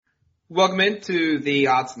Welcome into the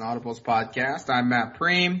Odds and Audibles podcast. I'm Matt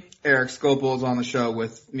Preem. Eric Scopel is on the show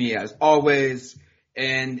with me as always.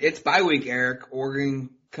 And it's bye week, Eric. Oregon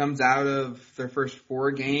comes out of their first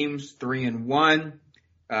 4 games, 3-1.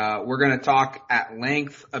 We're going to talk at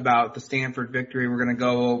length about the Stanford victory. We're going to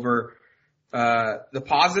go over the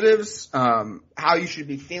positives, how you should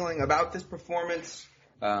be feeling about this performance,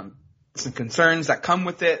 some concerns that come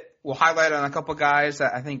with it. We'll highlight on a couple guys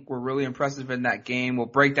that I think were really impressive in that game. We'll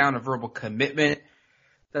break down a verbal commitment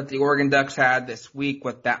that the Oregon Ducks had this week,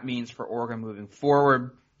 what that means for Oregon moving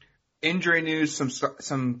forward. Injury news,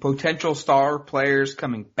 some potential star players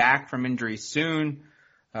coming back from injury soon.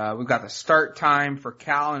 We've got the start time for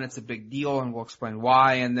Cal, and it's a big deal, and we'll explain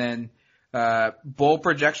why. And then bowl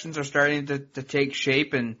projections are starting to take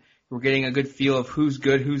shape, and we're getting a good feel of who's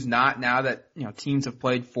good, who's not now that teams have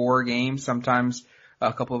played 4 games. Sometimes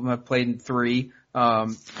a couple of them have played in 3.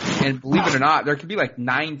 And believe it or not, there could be like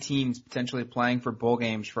 9 teams potentially playing for bowl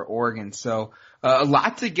games for Oregon. So a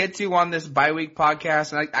lot to get to on this bye week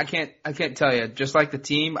podcast. And I can't tell you, just like the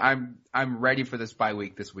team, I'm ready for this bye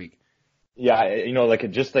week this week. Yeah,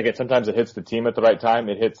 sometimes it hits the team at the right time.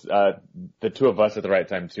 It hits the two of us at the right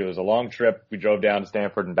time too. It was a long trip. We drove down to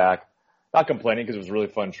Stanford and back. Not complaining because it was a really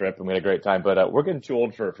fun trip and we had a great time, but we're getting too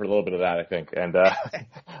old for a little bit of that, I think. And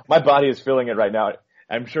my body is feeling it right now.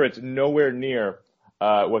 I'm sure it's nowhere near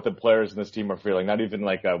what the players in this team are feeling, not even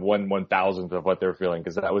like 1/1000th of what they're feeling,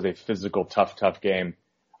 because that was a physical, tough game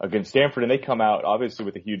against Stanford. And they come out, obviously,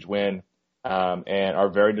 with a huge win and are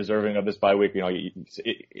very deserving of this bye week.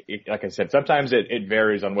 Like I said, sometimes it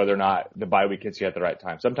varies on whether or not the bye week hits you at the right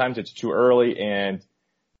time. Sometimes it's too early and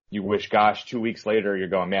you wish, 2 weeks later, you're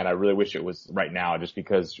going, man, I really wish it was right now, just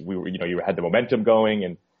because you had the momentum going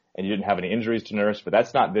and you didn't have any injuries to nurse. But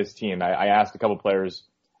that's not this team. I asked a couple players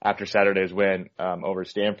after Saturday's win over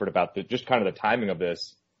Stanford about just kind of the timing of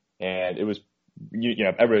this, and it was,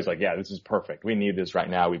 everybody's like, yeah, this is perfect. We need this right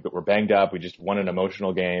now. We're banged up. We just won an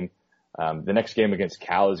emotional game. The next game against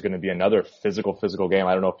Cal is going to be another physical game.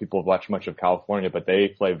 I don't know if people have watched much of California, but they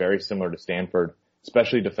play very similar to Stanford,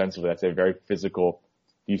 especially defensively. That's a very physical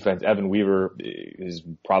defense. Evan Weaver is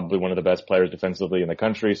probably one of the best players defensively in the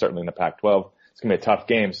country, certainly in the Pac-12. It's going to be a tough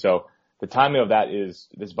game. So the timing of that is,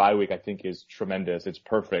 this bye week, I think, is tremendous. It's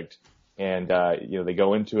perfect. And, they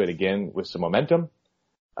go into it again with some momentum,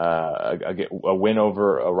 a win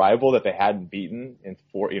over a rival that they hadn't beaten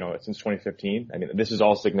since 2015. I mean, this is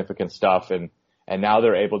all significant stuff. And now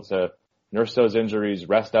they're able to nurse those injuries,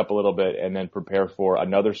 rest up a little bit, and then prepare for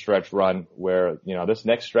another stretch run where, this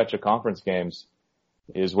next stretch of conference games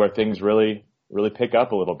is where things really pick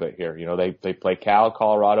up a little bit here. They play Cal,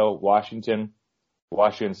 Colorado, Washington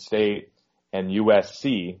State, and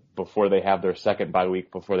USC before they have their second bye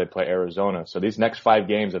week before they play Arizona. So these next 5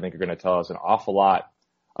 games, I think, are going to tell us an awful lot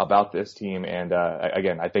about this team. And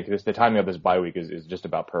again, I think the timing of this bye week is just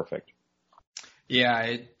about perfect.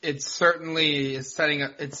 Yeah, it certainly is setting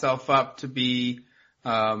itself up to be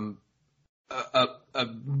a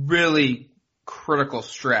really critical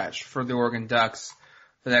stretch for the Oregon Ducks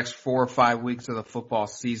the next 4 or 5 weeks of the football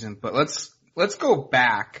season. But let's go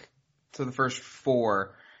back to the first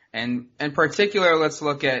 4. And in particular, let's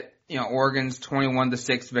look at, Oregon's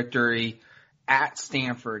 21-6 victory at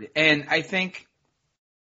Stanford. And I think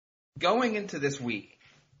going into this week,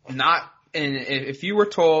 if you were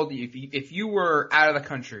told, if you were out of the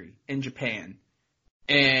country in Japan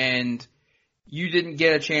and you didn't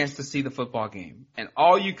get a chance to see the football game and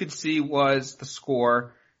all you could see was the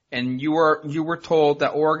score, and you were told that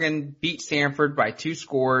Oregon beat Stanford by 2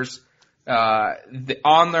 scores, at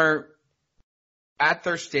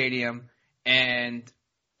their stadium, and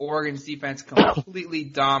Oregon's defense completely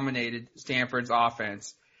dominated Stanford's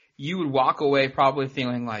offense, you would walk away probably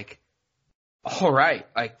feeling like, all right,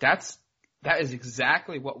 like that is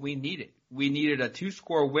exactly what we needed. We needed a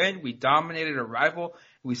 2-score win. We dominated a rival.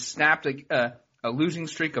 We snapped a losing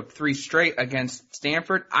streak of 3 straight against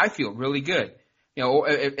Stanford. I feel really good.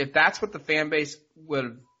 If that's what the fan base would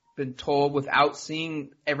have been told without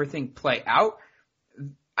seeing everything play out,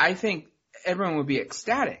 I think everyone would be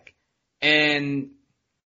ecstatic. And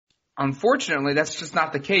unfortunately, that's just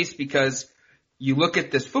not the case, because you look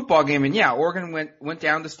at this football game and Oregon went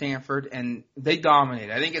down to Stanford and they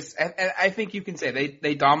dominated. I think you can say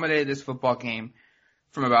they dominated this football game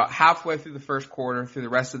from about halfway through the first quarter through the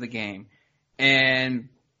rest of the game. And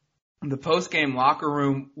the post-game locker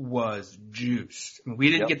room was juiced. We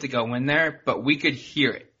didn't get to go in there, but we could hear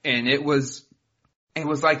it. And it was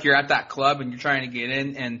like you're at that club and you're trying to get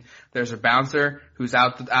in, and there's a bouncer who's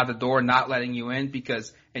out the door not letting you in,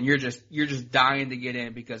 and you're just dying to get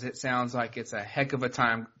in because it sounds like it's a heck of a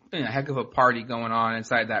time a heck of a party going on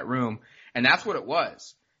inside that room. And that's what it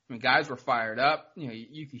was. I mean, guys were fired up.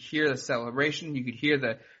 You could hear the celebration. You could hear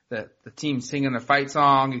the team singing the fight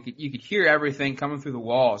song. You could hear everything coming through the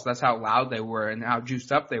walls. That's how loud they were and how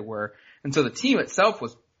juiced up they were. And so the team itself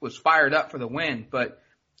was fired up for the win. But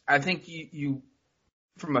I think you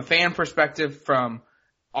from a fan perspective, from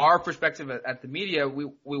our perspective at the media, we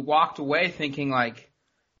walked away thinking like,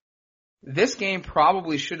 this game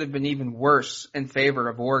probably should have been even worse in favor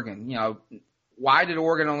of Oregon. Why did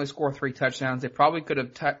Oregon only score 3 touchdowns? They probably could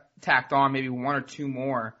have tacked on maybe 1 or 2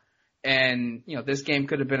 more. And, this game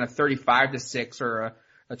could have been a 35-6 or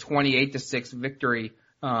a 28-6 victory,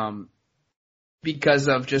 because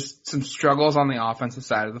of just some struggles on the offensive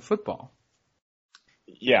side of the football.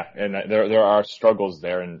 Yeah, and there are struggles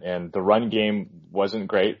there, and the run game wasn't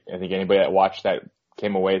great. I think anybody that watched that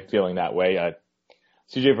came away feeling that way.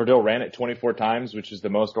 CJ Verdell ran it 24 times, which is the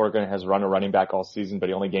most Oregon has run a running back all season, but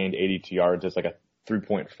he only gained 82 yards. It's like a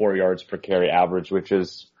 3.4 yards per carry average, which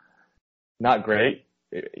is not great.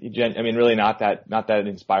 I mean, really not that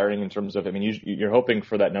inspiring in terms of, I mean, you're hoping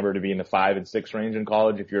for that number to be in the 5 and 6 range in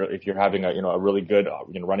college. If you're having a really good,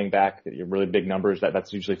 running back, really big numbers,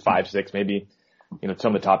 that's usually 5, 6, maybe,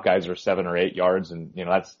 some of the top guys are 7 or 8 yards. And,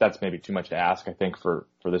 that's maybe too much to ask, I think, for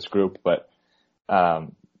this group. But,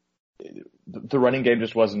 the running game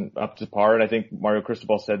just wasn't up to par. And I think Mario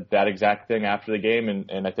Cristobal said that exact thing after the game.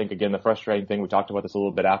 And I think, again, the frustrating thing, we talked about this a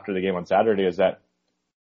little bit after the game on Saturday, is that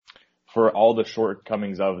for all the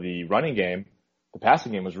shortcomings of the running game, the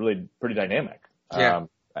passing game was really pretty dynamic. Yeah.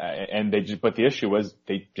 But the issue was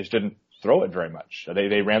they just didn't throw it very much.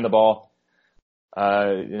 They ran the ball,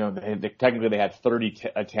 technically they had 30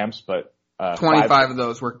 attempts, but 25 of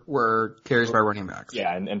those were carries by running backs.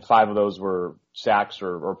 Yeah, and 5 of those were sacks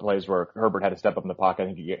or plays where Herbert had to step up in the pocket. I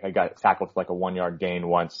think he got tackled for like a 1-yard gain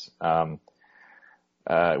once,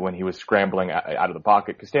 when he was scrambling out of the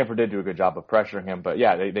pocket, because Stanford did do a good job of pressuring him. But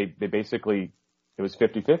yeah, they basically, it was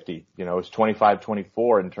 50-50. It was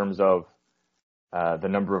 25-24 in terms of the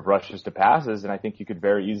number of rushes to passes, and I think you could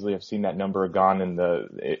very easily have seen that number gone in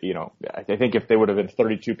I think if they would have been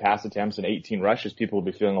 32 pass attempts and 18 rushes, people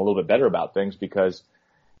would be feeling a little bit better about things, because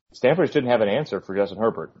Stanford just didn't have an answer for Justin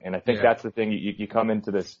Herbert. And I think that's the thing. You come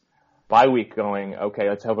into this bye week going, okay,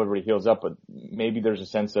 let's hope everybody heals up, but maybe there's a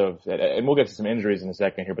sense of, and we'll get to some injuries in a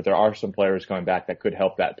second here, but there are some players coming back that could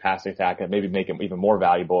help that pass attack and maybe make it even more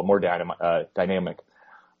valuable, more dynamic.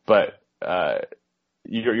 But,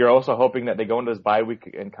 you're also hoping that they go into this bye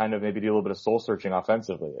week and kind of maybe do a little bit of soul searching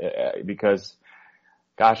offensively, because,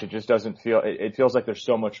 gosh, it just doesn't feel. It feels like there's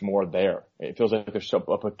so much more there. It feels like there's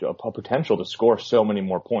a potential to score so many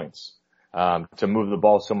more points, to move the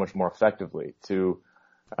ball so much more effectively, to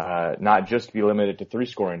not just be limited to 3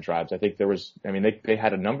 scoring drives. I think they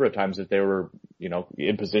had a number of times that they were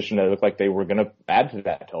in position that looked like they were going to add to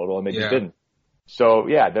that total, and they just didn't. So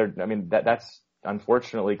yeah, that's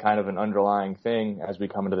unfortunately kind of an underlying thing as we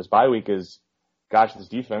come into this bye week is, gosh, this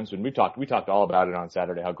defense, and we talked all about it on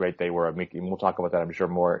Saturday, how great they were. And we'll talk about that, I'm sure,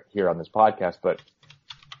 more here on this podcast, but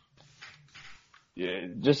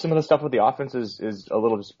just some of the stuff with the offense is a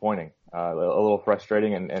little disappointing, a little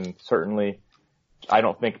frustrating, and certainly I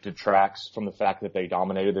don't think detracts from the fact that they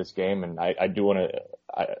dominated this game. And I do want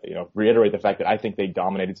to, reiterate the fact that I think they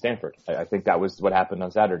dominated Stanford. I think that was what happened on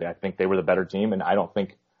Saturday. I think they were the better team, and I don't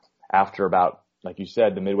think after about, like you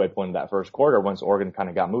said, the midway point of that first quarter, once Oregon kind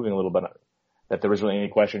of got moving a little bit, that there was really any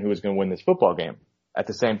question who was going to win this football game. At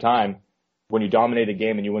the same time, when you dominate a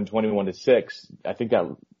game and you win 21-6, I think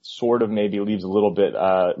that sort of maybe leaves a little bit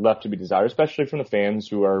left to be desired, especially from the fans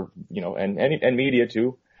who are, and media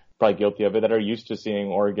too, probably guilty of it, that are used to seeing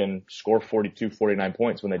Oregon score 42, 49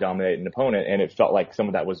 points when they dominate an opponent. And it felt like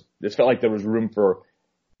it felt like there was room for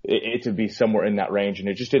it to be somewhere in that range, and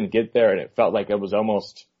it just didn't get there. And it felt like it was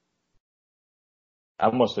almost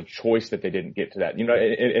a choice that they didn't get to that.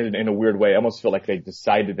 In a weird way, I almost feel like they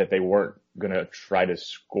decided that they weren't going to try to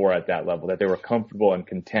score at that level, that they were comfortable and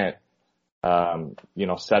content,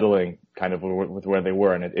 settling kind of with where they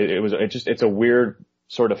were. And it's a weird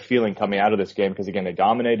sort of feeling coming out of this game, because again, they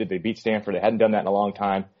dominated, they beat Stanford. They hadn't done that in a long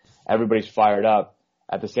time. Everybody's fired up.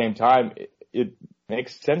 At the same time, it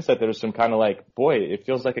makes sense that there's some kind of like, boy, it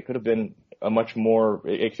feels like it could have been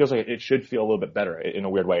it feels like it should feel a little bit better in a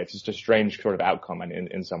weird way. It's just a strange sort of outcome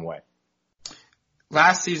in some way.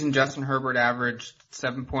 Last season, Justin Herbert averaged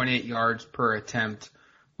 7.8 yards per attempt,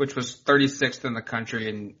 which was 36th in the country.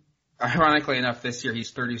 And ironically enough, this year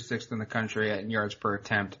he's 36th in the country in yards per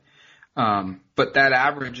attempt. But that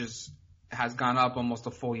average has gone up almost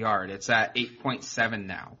a full yard. It's at 8.7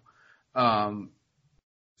 now.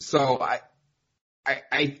 So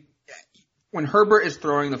when Herbert is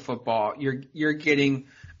throwing the football, you're getting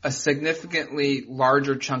a significantly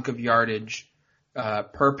larger chunk of yardage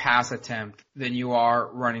per pass attempt than you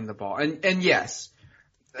are running the ball. And yes,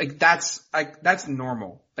 that's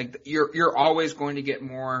normal. Like you're always going to get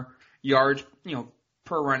more yards,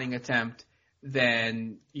 per running attempt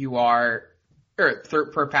than you are,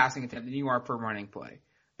 per passing attempt than you are per running play.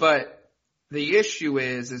 But the issue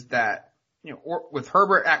is that, with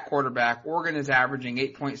Herbert at quarterback, Oregon is averaging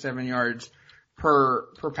 8.7 yards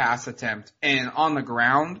per pass attempt, and on the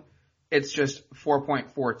ground, it's just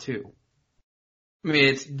 4.42. I mean,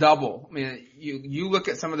 it's double. I mean, you look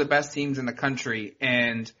at some of the best teams in the country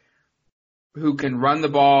and who can run the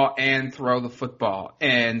ball and throw the football.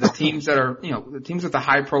 And the teams that are, the teams with the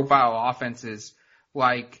high profile offenses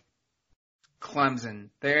like Clemson,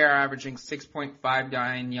 they are averaging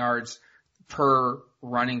 6.59 yards per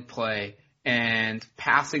running play, and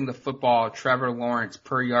passing the football, Trevor Lawrence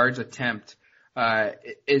per yards attempt,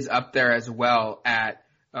 is up there as well at,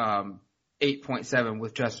 8.7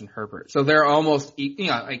 with Justin Herbert. So they're almost,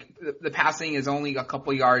 the passing is only a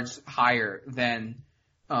couple yards higher than,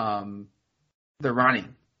 the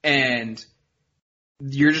running. And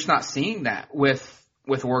you're just not seeing that with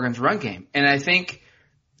Oregon's run game. And I think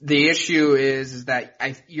the issue is that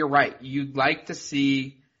you're right. You'd like to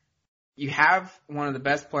see, you have one of the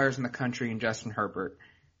best players in the country in Justin Herbert.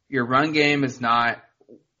 Your run game is not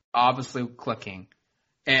obviously clicking,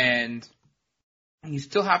 and you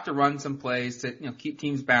still have to run some plays to, keep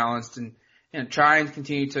teams balanced and try and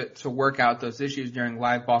continue to work out those issues during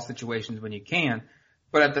live ball situations when you can.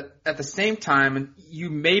 But at the same time, you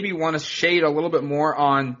maybe want to shade a little bit more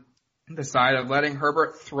on the side of letting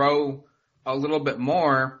Herbert throw a little bit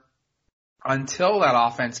more until that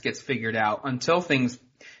offense gets figured out, until things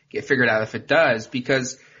get figured out, if it does,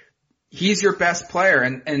 because he's your best player.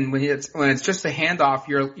 And when it's just a handoff,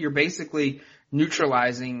 you're basically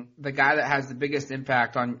neutralizing the guy that has the biggest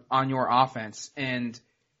impact on your offense. And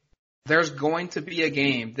there's going to be a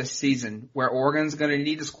game this season where Oregon's going to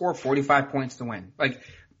need to score 45 points to win.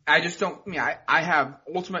 I have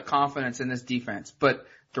ultimate confidence in this defense, but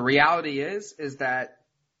the reality is that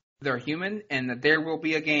they're human, and that there will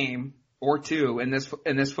be a game or two in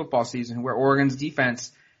this football season where Oregon's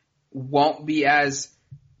defense won't be as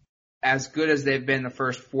good as they've been the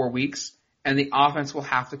first 4 weeks, and the offense will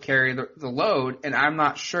have to carry the load. And I'm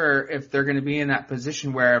not sure if they're going to be in that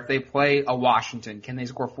position where if they play a Washington, can they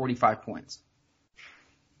score 45 points?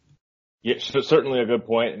 Yeah, so certainly a good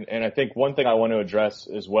point. And I think one thing I want to address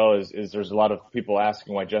as well is there's a lot of people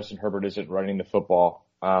asking why Justin Herbert isn't running the football.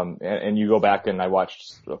 And you go back, and I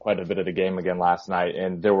watched quite a bit of the game again last night,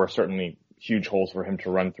 and there were certainly huge holes for him to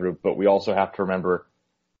run through. But we also have to remember,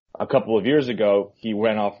 a couple of years ago, he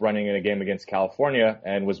went off running in a game against California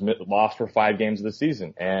and was lost for 5 games of the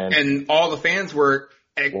season. And all the fans were,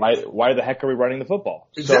 why the heck are we running the football?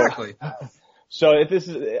 Exactly. So if this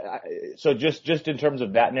is, just in terms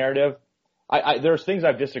of that narrative, there's things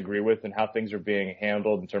I disagree with and how things are being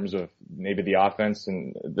handled in terms of maybe the offense,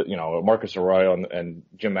 and Marcus Arroyo and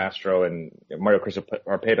Jim Mastro and Mario Chris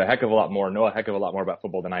are paid a heck of a lot more, know a heck of a lot more about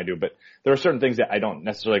football than I do. But there are certain things that I don't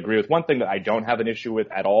necessarily agree with. One thing that I don't have an issue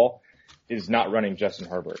with at all is not running Justin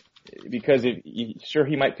Herbert, because sure,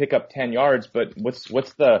 he might pick up 10 yards, but what's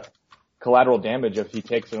the collateral damage if he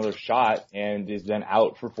takes another shot and is then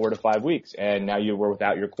out for 4 to 5 weeks, and now you were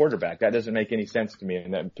without your quarterback? That doesn't make any sense to me.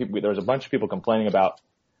 And there was a bunch of people complaining about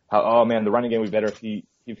how, oh man, the running game would be better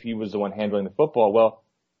if he was the one handling the football. Well,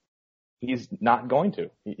 he's not going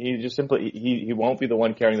to. He just simply, he won't be the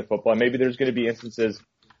one carrying the football. And maybe there's going to be instances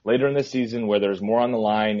later in the season where there's more on the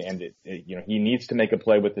line, and he needs to make a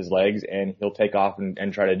play with his legs, and he'll take off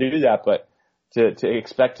and try to do that. But to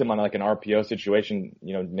expect him on like an RPO situation,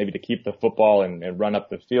 maybe to keep the football and run up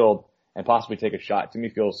the field and possibly take a shot, to me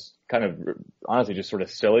feels kind of honestly just sort of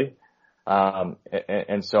silly.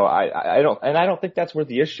 And so I don't think that's where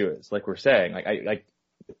the issue is. Like we're saying,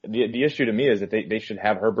 the issue to me is that they should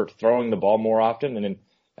have Herbert throwing the ball more often.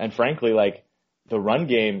 And frankly, like the run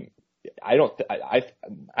game, I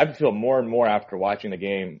feel more and more after watching the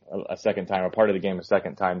game a second time, or part of the game a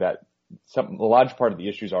second time, that a large part of the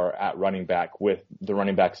issues are at running back, with the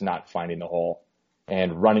running backs not finding the hole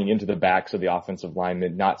and running into the backs of the offensive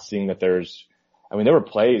linemen, not seeing that there were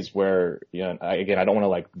plays where, again, I don't want to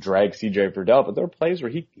like drag CJ Verdell, but there were plays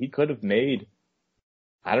where he could have made,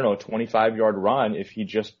 a 25-yard run if he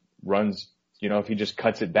just runs, if he just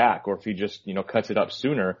cuts it back, or if he just, cuts it up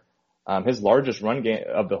sooner. His largest run game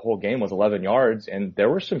of the whole game was 11 yards, and there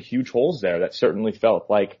were some huge holes there that certainly felt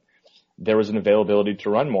like there was an availability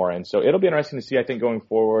to run more. And so it'll be interesting to see, I think, going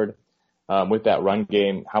forward, with that run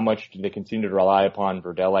game. How much do they continue to rely upon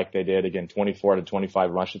Verdell like they did? Again, 24 to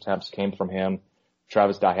 25 rush attempts came from him.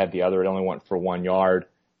 Travis Dye had the other. It only went for 1 yard.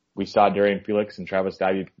 We saw Darian Felix and Travis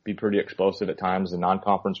Dye be pretty explosive at times in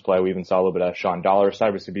non-conference play. We even saw a little bit of Sean Dollar.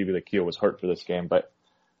 Cyrus Habibi, the Keel, was hurt for this game, but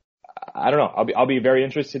I don't know. I'll be very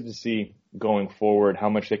interested to see going forward how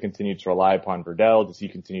much they continue to rely upon Verdell. Does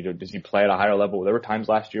he play at a higher level? There were times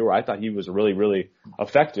last year where I thought he was really, really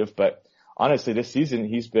effective, but honestly, this season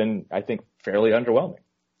he's been, I think, fairly underwhelming.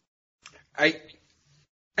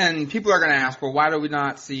 And people are going to ask, well, why do we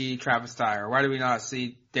not see Travis Dye, or why do we not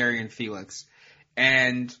see Darian Felix?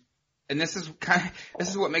 And this is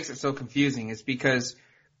what makes it so confusing, is because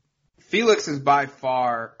Verdell is by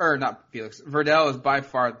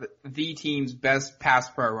far the team's best pass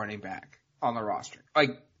pro running back on the roster.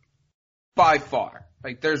 Like, by far.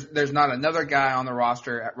 Like, there's not another guy on the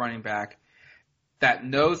roster at running back that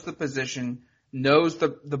knows the position, knows the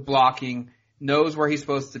blocking, knows where he's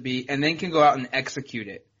supposed to be, and then can go out and execute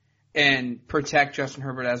it and protect Justin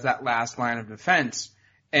Herbert as that last line of defense,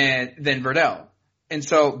 and then Verdell. And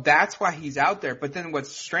so that's why he's out there. But then what's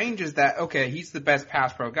strange is that, okay, he's the best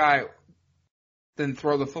pass pro guy, then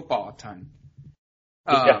throw the football a ton.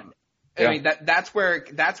 I mean, that's where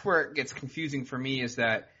it gets confusing for me, is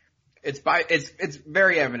that it's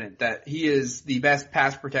very evident that he is the best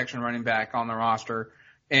pass protection running back on the roster.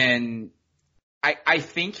 And I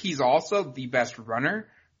think he's also the best runner,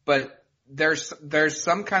 but there's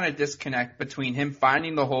some kind of disconnect between him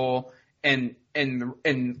finding the hole and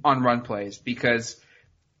on run plays, because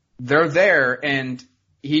they're there and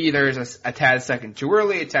he either is a tad second too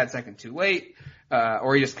early, a tad second too late,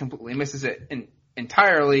 or he just completely misses it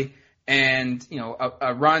entirely. And,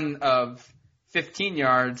 a run of 15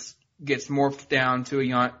 yards gets morphed down to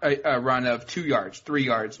a run of 2 yards, 3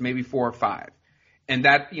 yards, maybe 4 or 5. And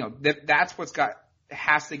that's what's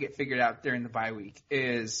has to get figured out during the bye week,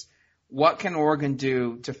 is what can Oregon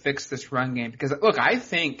do to fix this run game? Because look, I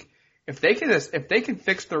think if they can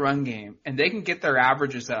fix the run game and they can get their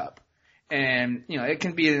averages up, and it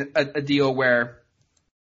can be a deal where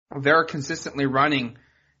they're consistently running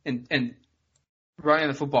and running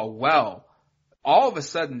the football well, all of a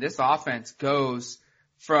sudden this offense goes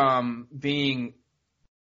from being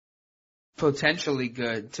potentially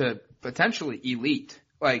good to potentially elite.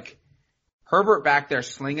 Like, Herbert back there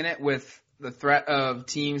slinging it with the threat of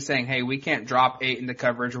teams saying, hey, we can't drop 8 into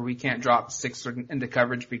coverage, or we can't drop 6 into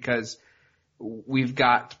coverage because we've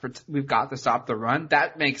got to stop the run.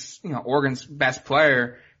 That makes, Oregon's best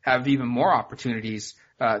player have even more opportunities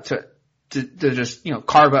to just,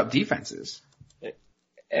 carve up defenses.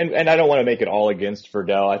 And I don't want to make it all against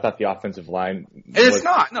Verdell. I thought the offensive line it's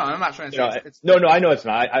not. No, I'm not trying to say it's No, I know it's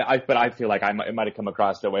not. But I feel like it might have come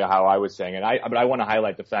across that way how I was saying it. But I want to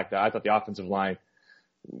highlight the fact that I thought the offensive line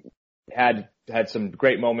had some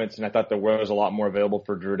great moments, and I thought there was a lot more available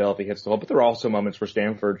for Verdell if he hits the hole. But there were also moments for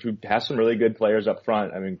Stanford, who has some really good players up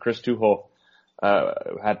front. I mean, Chris Tuchel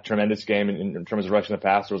had a tremendous game in terms of rushing the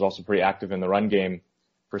passer. Was also pretty active in the run game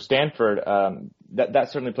for Stanford.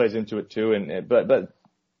 That certainly plays into it too. But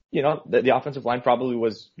the offensive line probably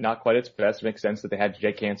was not quite its best. It makes sense that they had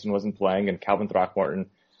Jake Hansen wasn't playing and Calvin Throckmorton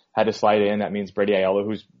had to slide in. That means Brady Aiello,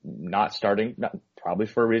 who's not starting, probably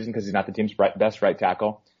for a reason, because he's not the team's best right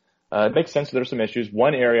tackle. It makes sense that there's some issues.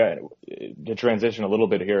 One area to transition a little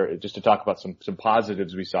bit here, just to talk about some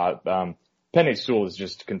positives we saw. Penei Sewell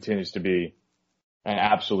just continues to be an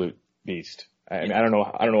absolute beast. I mean, I don't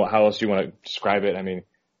know how else you want to describe it. I mean,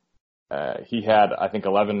 he had, I think,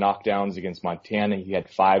 11 knockdowns against Montana. He had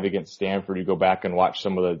 5 against Stanford. You go back and watch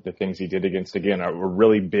some of the things he did against, again, a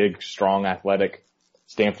really big, strong, athletic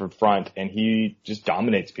Stanford front, and he just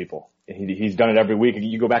dominates people. He's done it every week.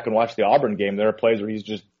 You go back and watch the Auburn game, there are plays where he's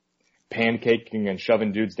just pancaking and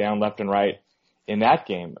shoving dudes down left and right in that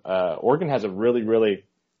game. Oregon has a really, really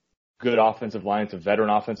good offensive line. It's a veteran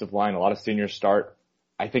offensive line. A lot of seniors start.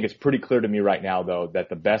 I think it's pretty clear to me right now, though, that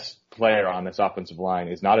the best player on this offensive line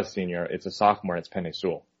is not a senior. It's a sophomore. It's Penei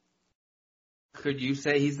Sewell. Could you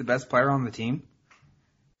say he's the best player on the team?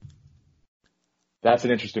 That's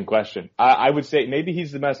an interesting question. I would say maybe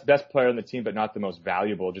he's the best player on the team, but not the most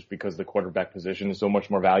valuable, just because the quarterback position is so much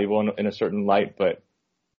more valuable in a certain light. But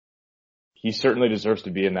he certainly deserves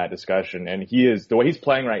to be in that discussion. And he is, the way he's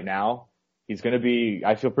playing right now, he's going to be,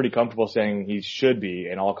 I feel pretty comfortable saying he should be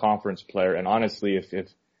an all-conference player. And honestly, if the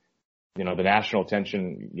national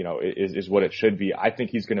attention, is what it should be, I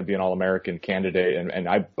think he's going to be an All-American candidate. And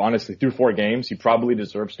I honestly, through 4 games, he probably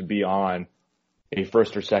deserves to be on a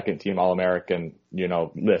first or second team All-American,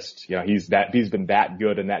 list. He's been that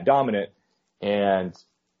good and that dominant. And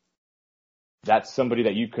that's somebody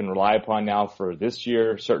that you can rely upon now for this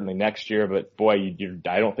year, certainly next year. But boy,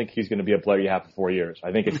 I don't think he's going to be a player you have for 4 years.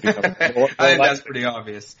 I think it's becoming more I think that's pretty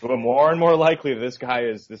obvious. But more and more likely this guy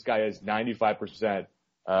is 95%,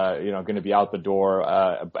 going to be out the door,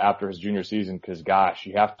 after his junior season. Cause gosh,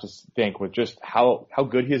 you have to think with just how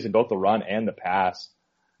good he is in both the run and the pass.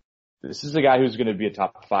 This is a guy who's going to be a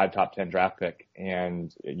top 5, top 10 draft pick.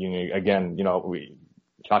 And we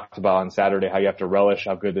talked about on Saturday how you have to relish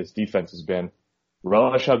how good this defense has been.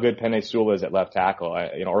 Relish how good Penei Sewell is at left tackle.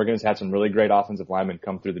 Oregon's had some really great offensive linemen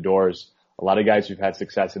come through the doors. A lot of guys who've had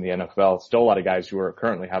success in the NFL. Still a lot of guys who are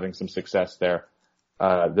currently having some success there.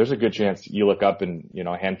 There's a good chance you look up in,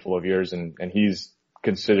 a handful of years and he's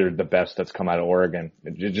considered the best that's come out of Oregon.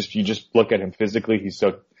 You just look at him physically. He's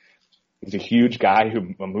a huge guy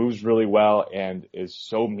who moves really well and is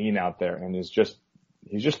so mean out there and he's just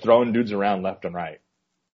throwing dudes around left and right.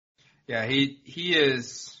 Yeah, he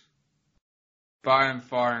is by and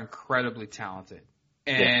far incredibly talented.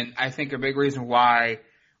 And yeah. I think a big reason why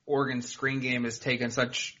Oregon's screen game has taken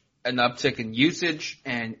such an uptick in usage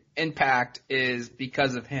and impact is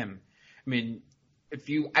because of him. I mean,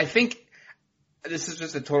 I think this is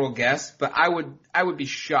just a total guess, but I would be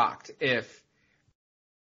shocked if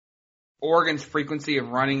Oregon's frequency of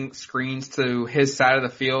running screens to his side of the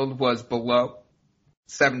field was below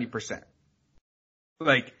 70%.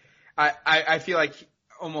 Like, I feel like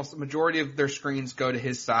almost the majority of their screens go to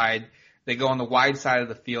his side. They go on the wide side of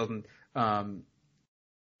the field and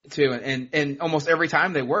almost every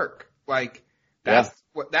time they work. Like that's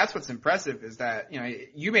what's impressive is that,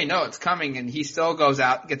 you may know it's coming and he still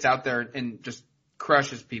gets out there and just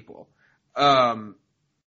crushes people. Jevon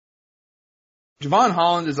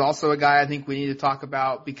Holland is also a guy I think we need to talk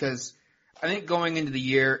about because I think going into the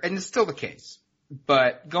year, and it's still the case,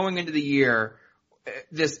 but going into the year,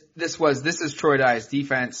 this is Troy Dye's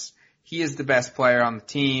defense. He is the best player on the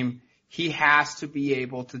team. He has to be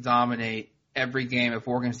able to dominate every game if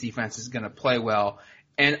Oregon's defense is going to play well.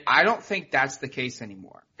 And I don't think that's the case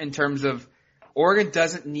anymore in terms of Oregon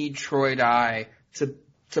doesn't need Troy Dye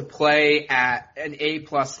to play at an A+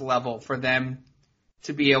 level for them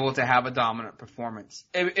to be able to have a dominant performance.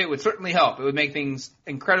 It would certainly help. It would make things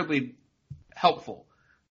incredibly helpful.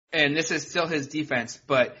 And this is still his defense,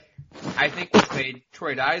 but I think what's made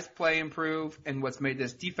Troy Dye's play improve and what's made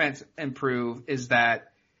this defense improve is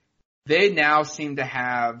that they now seem to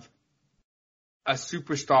have a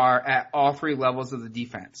superstar at all 3 levels of the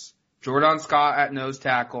defense. Jordan Scott at nose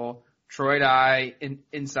tackle, Troy Dye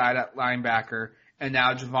inside at linebacker, and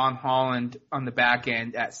now Jevon Holland on the back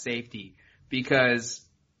end at safety. Because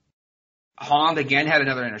Holland again had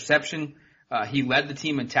another interception. He led the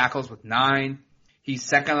team in tackles with 9. He's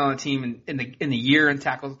second on the team in the year in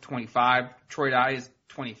tackles with 25. Troy Dye is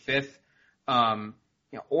 25th.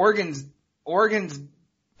 Oregon's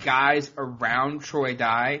guys around Troy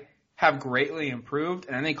Dye have greatly improved,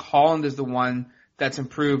 and I think Holland is the one that's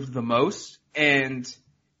improved the most. And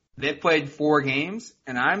they played 4 games,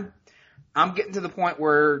 and I'm getting to the point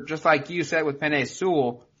where, just like you said with Penei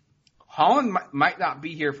Sewell, Holland might not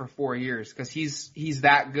be here for 4 years because he's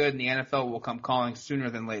that good, and the NFL will come calling sooner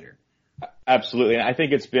than later. Absolutely. And I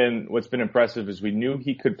think what's been impressive is we knew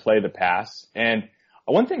he could play the pass. And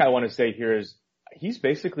one thing I want to say here is he's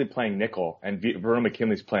basically playing nickel and Vernon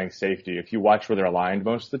McKinley's playing safety if you watch where they're aligned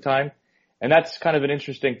most of the time. And that's kind of an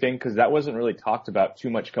interesting thing because that wasn't really talked about too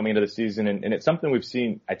much coming into the season. And it's something we've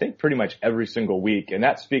seen, I think, pretty much every single week. And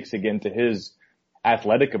that speaks again to his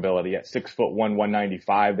athletic ability at 6'1",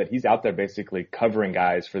 195, that he's out there basically covering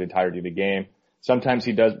guys for the entirety of the game. Sometimes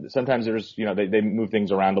he does, sometimes there's, they move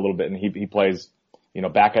things around a little bit and he plays,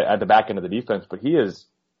 back at the back end of the defense, but he is,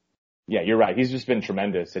 yeah, you're right. He's just been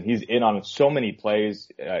tremendous and he's in on so many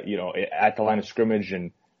plays, at the line of scrimmage.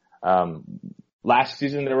 And, last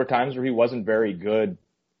season there were times where he wasn't very good,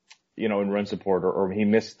 in run support or he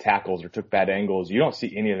missed tackles or took bad angles. You don't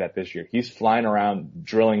see any of that this year. He's flying around,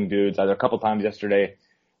 drilling dudes. There were a couple times yesterday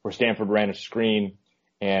where Stanford ran a screen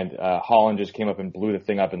and Holland just came up and blew the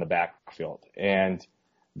thing up in the backfield. And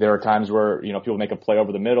there are times where, people make a play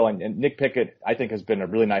over the middle. And Nick Pickett, I think, has been a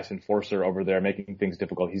really nice enforcer over there, making things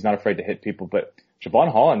difficult. He's not afraid to hit people. But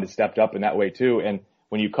Jevon Holland has stepped up in that way, too. And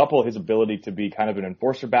when you couple his ability to be kind of an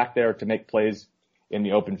enforcer back there, to make plays in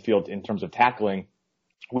the open field in terms of tackling,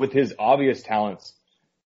 with his obvious talents,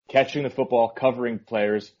 catching the football, covering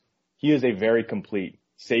players, he is a very complete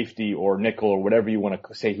safety or nickel or whatever you want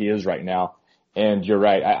to say he is right now. And you're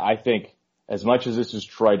right. I think as much as this is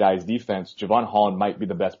Troy Dye's defense, Jevon Holland might be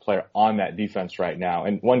the best player on that defense right now.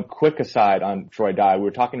 And one quick aside on Troy Dye, we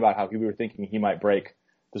were talking about how we were thinking he might break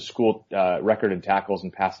the school record in tackles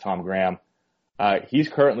and pass Tom Graham. He's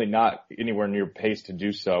currently not anywhere near pace to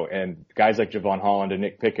do so. And guys like Javon Holland and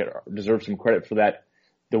Nick Pickett deserve some credit for that.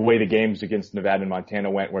 The way the games against Nevada and Montana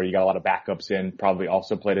went, where you got a lot of backups in, probably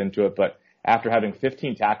also played into it. But after having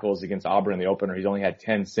 15 tackles against Auburn in the opener, he's only had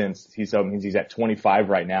 10 since. That means he's at 25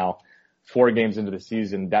 right now. 4 games into the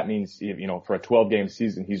season, that means, for a 12-game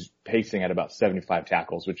season, he's pacing at about 75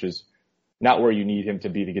 tackles, which is not where you need him to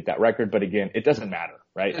be to get that record. But again, it doesn't matter,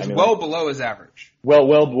 right? It's below his average. Well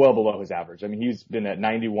below his average. I mean, he's been at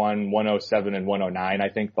 91, 107, and 109, I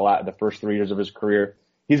think, the first 3 years of his career.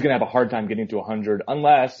 He's going to have a hard time getting to 100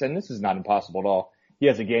 unless, and this is not impossible at all, he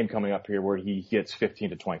has a game coming up here where he hits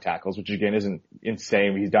 15 to 20 tackles, which again isn't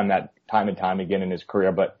insane. He's done that time and time again in his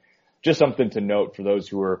career, but just something to note for those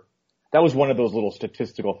that was one of those little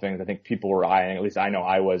statistical things I think people were eyeing, at least I know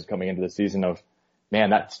I was coming into the season of,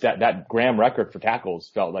 man, that Graham record for tackles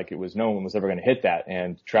felt like no one was ever going to hit that.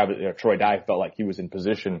 And Troy Dye felt like he was in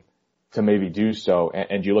position to maybe do so.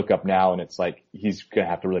 And you look up now and it's like he's going to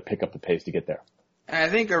have to really pick up the pace to get there. And I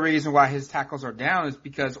think a reason why his tackles are down is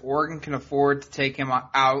because Oregon can afford to take him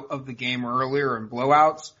out of the game earlier in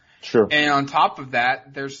blowouts. Sure. And on top of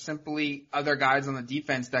that, there's simply other guys on the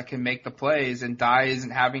defense that can make the plays, and Dye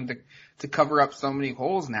isn't having to cover up so many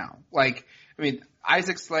holes now.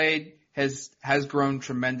 Isaac Slade has grown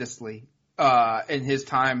tremendously in his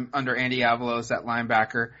time under Andy Avalos at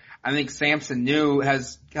linebacker. I think Samson New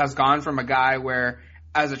has gone from a guy where,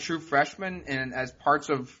 as a true freshman and as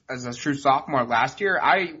a true sophomore last year,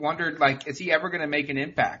 I wondered, is he ever going to make an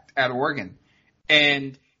impact at Oregon?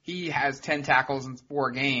 And he has 10 tackles in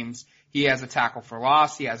 4 games. He has a tackle for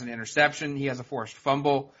loss. He has an interception. He has a forced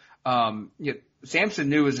fumble. Samson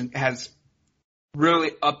New has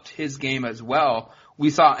really upped his game as well. We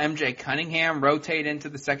saw MJ Cunningham rotate into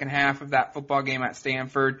the second half of that football game at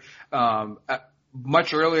Stanford,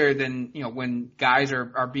 much earlier than, when guys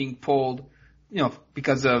are being pulled,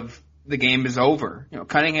 because of the game is over.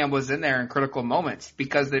 Cunningham was in there in critical moments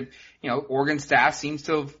because Oregon staff seems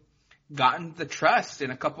to have gotten the trust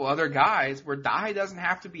in a couple other guys where Dye doesn't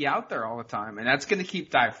have to be out there all the time. And that's going to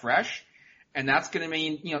keep Dye fresh. And that's going to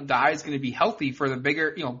mean, Dye is going to be healthy for the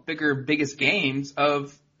biggest games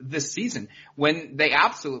of this season when they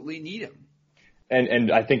absolutely need him.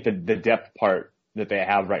 And I think that the depth part that they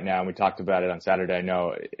have right now, and we talked about it on Saturday, I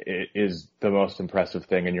know it is the most impressive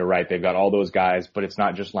thing. And you're right. They've got all those guys, but it's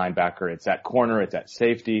not just linebacker. It's at corner. It's at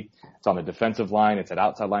safety. It's on the defensive line. It's at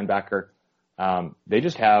outside linebacker. They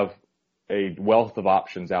just have a wealth of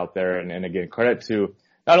options out there. And again, credit to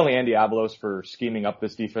not only Andy Avalos for scheming up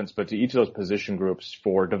this defense, but to each of those position groups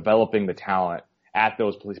for developing the talent at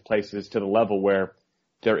those places to the level where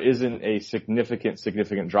there isn't a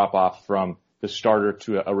significant drop off from the starter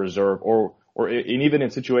to a reserve or even in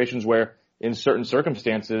situations where in certain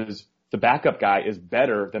circumstances, the backup guy is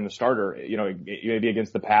better than the starter, maybe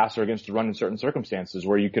against the pass or against the run in certain circumstances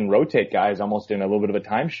where you can rotate guys almost in a little bit of a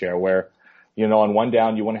timeshare where, on one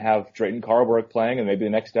down you want to have Drayton Carlberg playing and maybe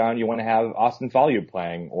the next down you want to have Austin Falyub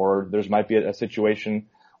playing, or there's might be a situation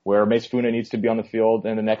where Mace Funa needs to be on the field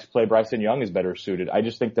and the next play Bryson Young is better suited. I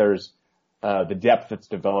just think there's the depth that's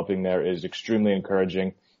developing there is extremely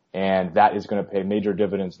encouraging, and that is going to pay major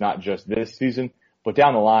dividends not just this season, but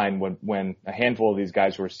down the line when a handful of these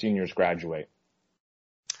guys who are seniors graduate.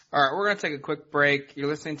 All right, we're going to take a quick break. You're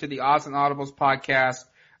listening to the Odds and Audibles podcast.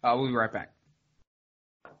 We'll be right back.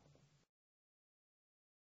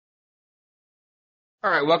 All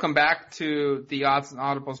right, welcome back to the Odds and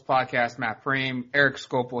Audibles podcast. Matt Prehm, Eric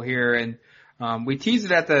Skopel here, and we teased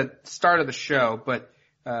it at the start of the show, but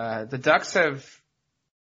the Ducks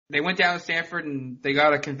they went down to Stanford and they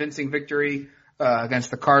got a convincing victory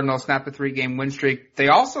against the Cardinals, snapped a 3-game win streak. They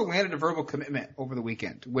also landed a verbal commitment over the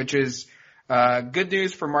weekend, which is good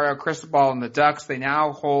news for Mario Cristobal and the Ducks. They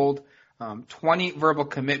now hold 20 verbal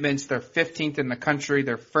commitments. They're 15th in the country.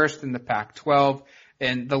 They're first in the Pac-12.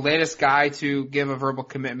 And the latest guy to give a verbal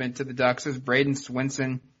commitment to the Ducks is Braden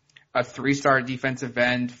Swinson, a 3-star defensive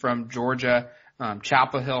end from Georgia,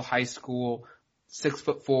 Chapel Hill High School,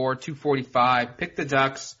 6'4", 245. Picked the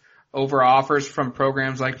Ducks over offers from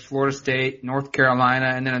programs like Florida State, North Carolina,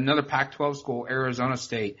 and then another Pac-12 school, Arizona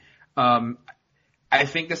State. I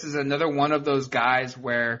think this is another one of those guys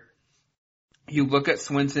where you look at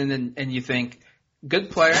Swinson and you think, good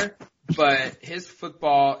player, but his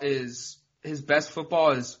best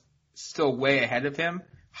football is still way ahead of him.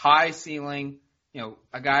 High ceiling,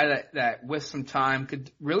 a guy that with some time could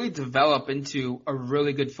really develop into a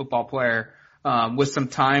really good football player, with some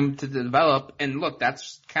time to develop. And look,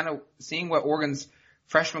 that's kind of seeing what Oregon's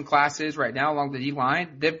freshman class is right now along the D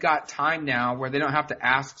line. They've got time now where they don't have to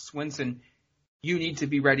ask Swinson, you need to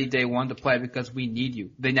be ready day one to play because we need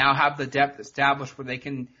you. They now have the depth established where they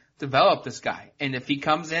can develop this guy. And if he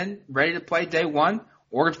comes in ready to play day one,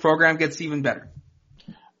 Oregon's program gets even better.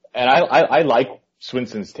 And I like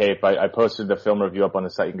Swinson's tape. I posted the film review up on the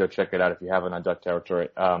site. You can go check it out if you haven't on Duck Territory.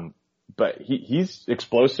 But he's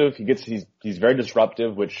explosive. He's very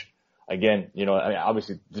disruptive, which again,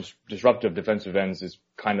 obviously disruptive defensive ends is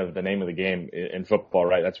kind of the name of the game in football,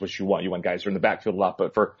 right? That's what you want. You want guys who are in the backfield a lot.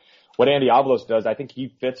 But for what Andy Avalos does, I think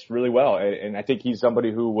he fits really well. And I think he's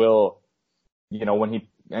somebody who will, when he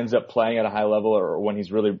ends up playing at a high level or when he's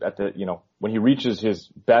really at the, when he reaches his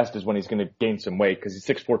best is when he's going to gain some weight because he's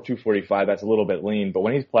 6'4", 245. That's a little bit lean. But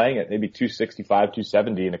when he's playing at maybe 265,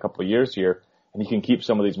 270 in a couple of years here, and he can keep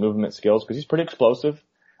some of these movement skills because he's pretty explosive.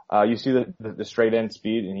 You see the straight end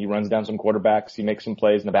speed and he runs down some quarterbacks. He makes some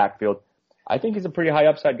plays in the backfield. I think he's a pretty high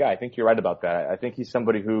upside guy. I think you're right about that. I think he's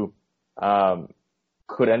somebody who,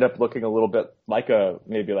 could end up looking a little bit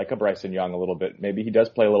maybe like a Bryson Young a little bit. Maybe he does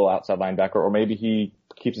play a little outside linebacker, or maybe he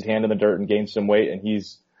keeps his hand in the dirt and gains some weight and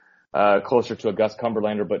he's, closer to a Gus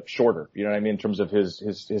Cumberlander, but shorter, you know what I mean, in terms of his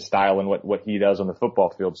style and what he does on the football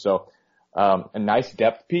field. So, a nice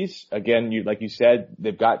depth piece. Again, like you said,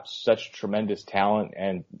 they've got such tremendous talent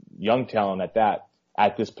and young talent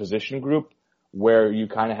at this position group where you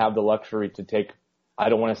kind of have the luxury to take, I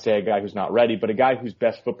don't want to say a guy who's not ready, but a guy whose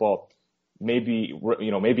best football maybe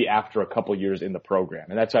after a couple years in the program.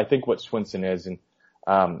 And that's, I think, what Swinson is. And,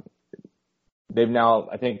 they've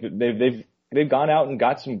gone out and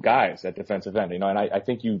got some guys at defensive end, and I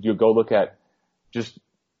think you go look at just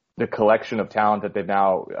the collection of talent that they've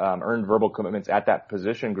now, earned verbal commitments at that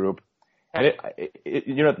position group. And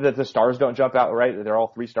the stars don't jump out, right? They're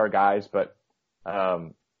all 3-star guys, but,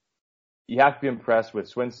 you have to be impressed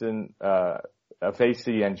with Swinson,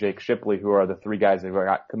 Facey and Jake Shipley, who are the 3 guys that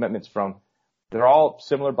got commitments from. They're all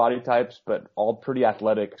similar body types, but all pretty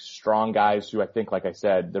athletic, strong guys who I think, like I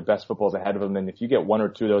said, their best football is ahead of them. And if you get 1 or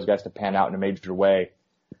 2 of those guys to pan out in a major way,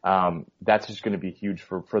 that's just going to be huge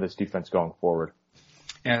for this defense going forward.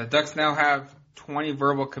 Yeah, the Ducks now have 20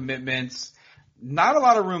 verbal commitments. Not a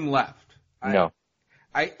lot of room left. No.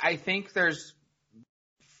 I think there's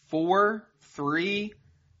 4, 3,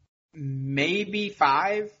 maybe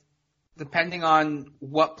 5, depending on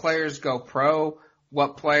what players go pro,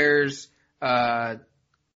 what players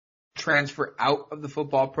transfer out of the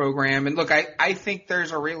football program. And look, I think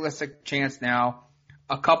there's a realistic chance now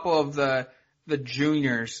a couple of the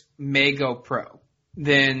juniors may go pro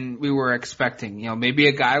than we were expecting. Maybe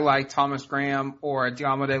a guy like Thomas Graham or a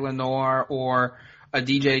Diomede Lenore or a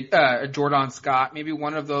Jordan Scott. Maybe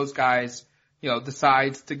one of those guys,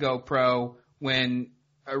 decides to go pro when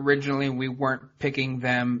originally we weren't pegging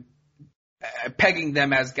them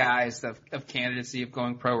as guys of candidacy of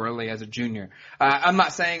going pro early as a junior. I'm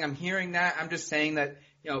not saying I'm hearing that. I'm just saying that,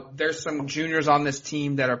 there's some juniors on this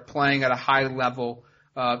team that are playing at a high level,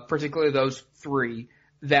 particularly those 3,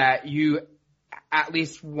 that you at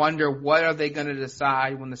least wonder what are they going to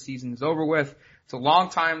decide when the season is over with. It's a long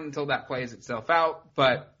time until that plays itself out,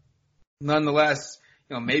 but nonetheless,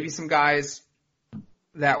 maybe some guys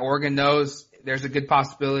that Oregon knows there's a good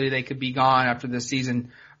possibility they could be gone after this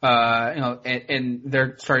season. And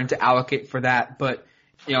they're starting to allocate for that, but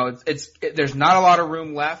there's not a lot of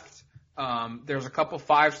room left. There's a couple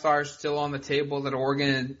 5-stars still on the table that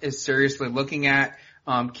Oregon is seriously looking at.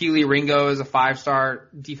 Keely Ringo is a 5-star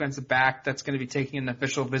defensive back that's going to be taking an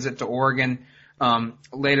official visit to Oregon,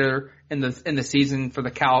 later in the season for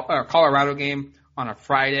the Colorado game on a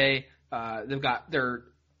Friday. They're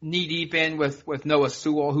knee deep in with Noah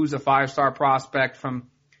Sewell, who's a 5-star prospect from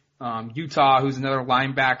Utah, who's another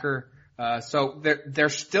linebacker. So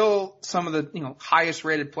there's still some of the, highest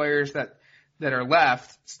rated players that are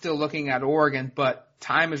left still looking at Oregon, but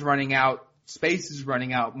time is running out. Space is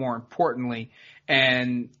running out, more importantly.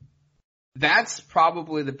 And that's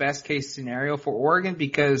probably the best case scenario for Oregon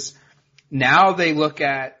because now they look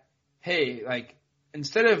at, hey, like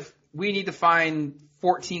instead of we need to find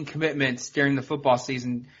 14 commitments during the football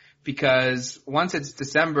season because once it's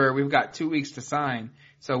December, we've got 2 weeks to sign.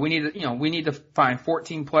 So we need to find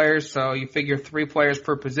 14 players. So you figure 3 players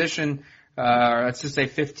per position. Let's just say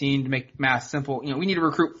 15 to make math simple. We need to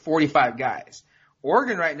recruit 45 guys.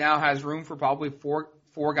 Oregon right now has room for probably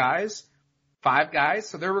 5 guys.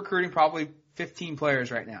 So they're recruiting probably 15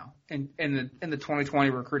 players right now in the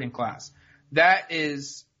 2020 recruiting class. That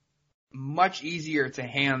is much easier to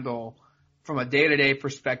handle from a day-to-day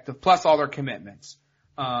perspective, plus all their commitments,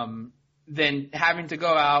 than having to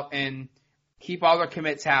go out and keep all their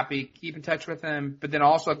commits happy, keep in touch with them, but then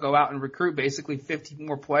also go out and recruit basically 50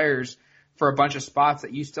 more players for a bunch of spots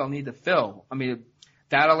that you still need to fill. I mean,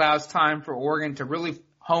 that allows time for Oregon to really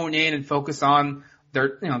hone in and focus on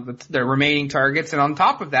their remaining targets. And on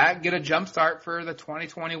top of that, get a jump start for the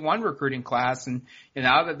 2021 recruiting class. And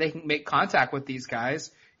now that they can make contact with these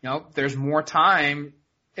guys, there's more time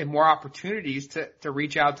and more opportunities to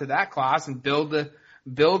reach out to that class and build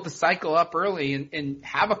the cycle up early and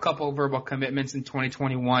have a couple of verbal commitments in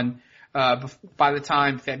 2021 by the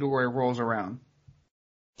time February rolls around.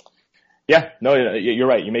 Yeah, no, you're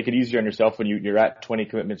right. You make it easier on yourself when you're at 20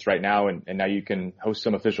 commitments right now, and now you can host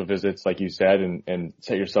some official visits, like you said, and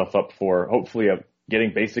set yourself up for hopefully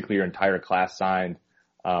getting basically your entire class signed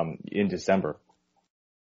in December.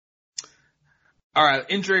 All right,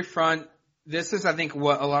 injury front. This is, I think,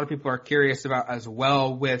 what a lot of people are curious about as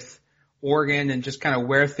well with Oregon and just kind of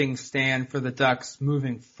where things stand for the Ducks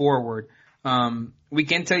moving forward. We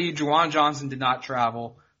can tell you Juwan Johnson did not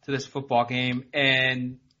travel to this football game,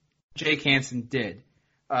 and Jake Hansen did.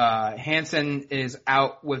 Hansen is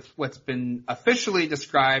out with what's been officially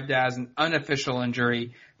described as an unofficial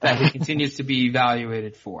injury that he continues to be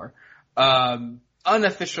evaluated for.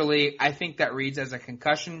 Unofficially, I think that reads as a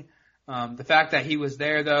concussion. The fact that he was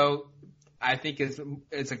there, though, I think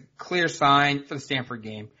is a clear sign for the Stanford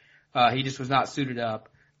game. He just was not suited up.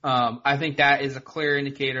 I think that is a clear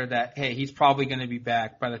indicator that, hey, he's probably going to be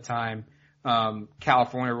back by the time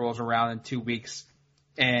California rolls around in 2 weeks.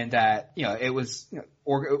 And that, it was,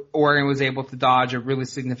 Oregon was able to dodge a really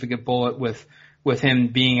significant bullet with him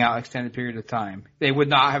being out extended period of time. They would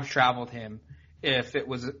not have traveled him if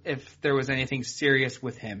there was anything serious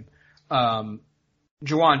with him.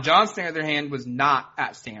 Juwan Johnson, on the other hand, was not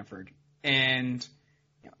at Stanford. And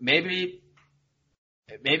maybe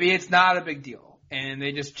it's not a big deal. And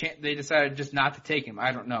they decided just not to take him.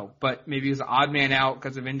 I don't know. But maybe he was an odd man out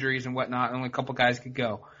because of injuries and whatnot. Only a couple guys could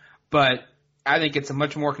go. But I think it's a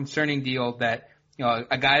much more concerning deal that,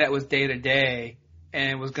 a guy that was day to day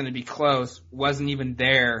and was going to be close wasn't even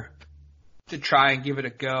there to try and give it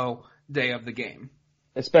a go day of the game.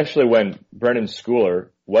 Especially when Brennan Schooler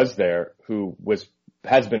was there, who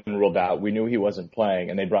has been ruled out. We knew he wasn't playing,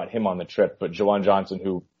 and they brought him on the trip. But Juwan Johnson,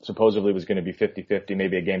 who supposedly was going to be 50-50,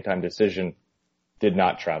 maybe a game time decision, did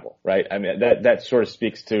not travel, right? I mean, that sort of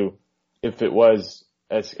speaks to if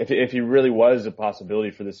he really was a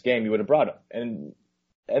possibility for this game, you would have brought him.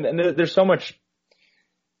 And there's so much.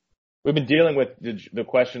 We've been dealing with the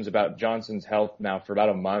questions about Johnson's health now for about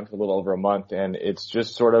a little over a month, and it's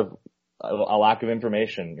just sort of a lack of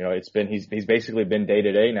information. He's basically been day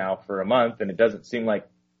to day now for a month, and it doesn't seem like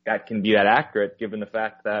that can be that accurate given the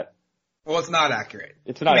fact that. Well, it's not accurate.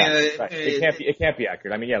 It's not accurate. Right. It can't be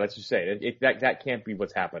accurate. I mean, yeah, let's just say it. That can't be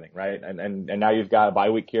what's happening, right? And now you've got a bye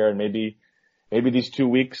week here, and maybe these 2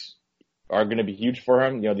 weeks are going to be huge for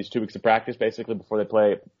him. These 2 weeks of practice basically before they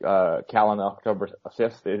play Cal on October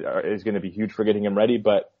 5th is going to be huge for getting him ready.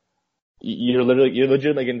 But you're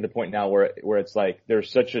legitimately getting to the point now where it's like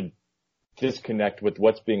there's such a disconnect with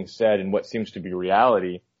what's being said and what seems to be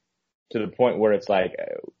reality, to the point where it's like,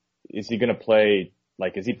 is he going to play?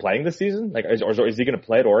 Like, is he playing this season? Like, or is he going to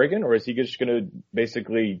play at Oregon, or is he just going to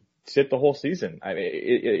basically sit the whole season? I mean,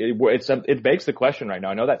 it begs the question right now.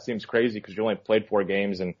 I know that seems crazy because you only played 4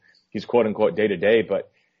 games and he's quote unquote day to day, but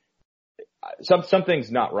something's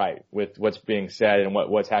not right with what's being said and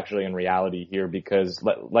what's actually in reality here, because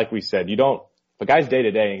like we said, if a guy's day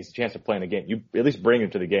to day and he's a chance to play in the game, you at least bring him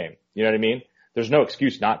to the game. You know what I mean? There's no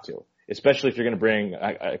excuse not to, especially if you're going to bring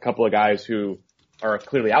a couple of guys who are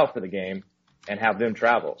clearly out for the game and have them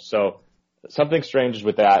travel. So something strange is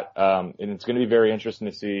with that. And it's going to be very interesting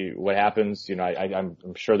to see what happens. I'm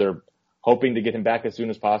sure they're hoping to get him back as soon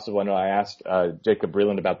as possible. I know I asked Jacob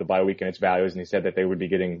Breland about the bye week and its values, and he said that they would be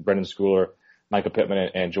getting Brendan Schooler, Micah Pittman,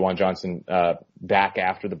 and Juwan Johnson back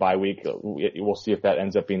after the bye week. We'll see if that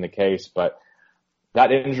ends up being the case. But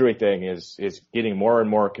that injury thing is getting more and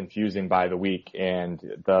more confusing by the week, and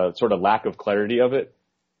the sort of lack of clarity of it.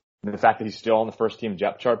 The fact that he's still on the first team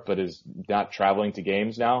depth chart but is not traveling to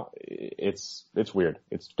games now, it's weird.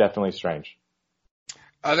 It's definitely strange.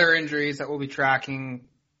 Other injuries that we'll be tracking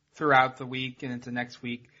throughout the week and into next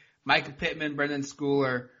week: Micah Pittman, Brendan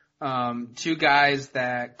Schooler, 2 guys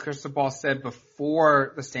that Cristobal said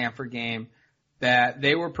before the Stanford game that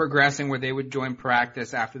they were progressing where they would join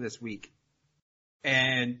practice after this week.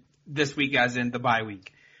 And this week as in the bye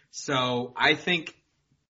week. So I think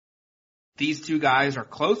these 2 guys are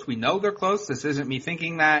close. We know they're close. This isn't me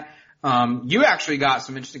thinking that. You actually got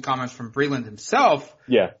some interesting comments from Breland himself.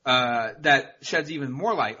 Yeah. That sheds even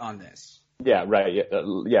more light on this. Yeah, right.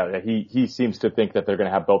 Yeah. He seems to think that they're going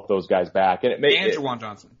to have both those guys back. And Juwan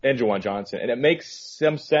Johnson. And Juwan Johnson. And it makes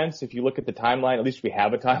some sense if you look at the timeline. At least we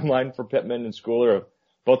have a timeline for Pittman and Schooler of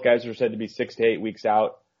Both guys are said to be 6 to 8 weeks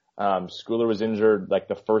out. Schooler was injured like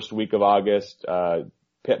the first week of August.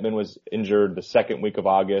 Pittman was injured the second week of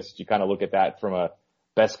August. You kind of look at that from a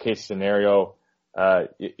best case scenario.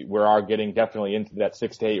 We are getting definitely into that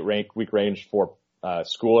 6 to 8 week range for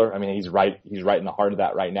Schooler. I mean, he's right in the heart of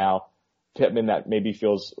that right now. Pittman, that maybe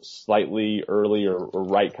feels slightly early or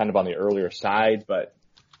right kind of on the earlier side, but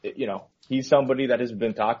he's somebody that has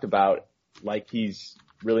been talked about like he's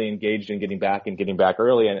really engaged in getting back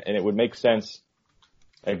early, and it would make sense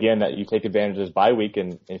again that you take advantage of this bye week,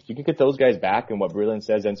 and if you can get those guys back and what Breland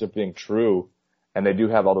says ends up being true, and they do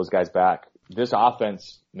have all those guys back, this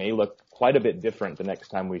offense may look quite a bit different the next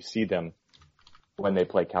time we see them when they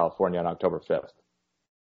play California on October 5th.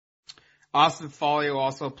 Austin Folio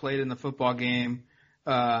also played in the football game,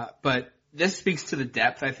 but this speaks to the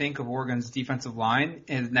depth, I think, of Oregon's defensive line,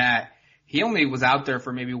 in that he only was out there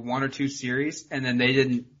for maybe 1 or 2 series, and then they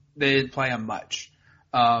didn't play him much.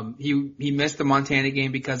 He missed the Montana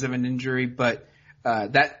game because of an injury, but I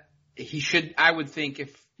would think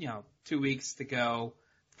if 2 weeks to go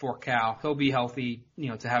for Cal, he'll be healthy,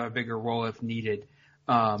 to have a bigger role if needed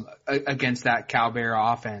against that Cal Bear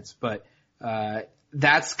offense. But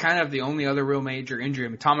that's kind of the only other real major injury. I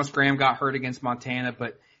mean, Thomas Graham got hurt against Montana,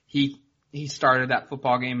 but he started that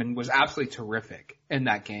football game and was absolutely terrific in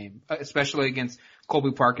that game, especially against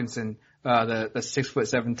Colby Parkinson, the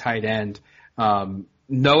 6'7" tight end.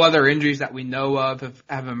 No other injuries that we know of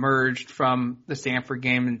have emerged from the Stanford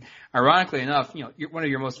game. And ironically enough, one of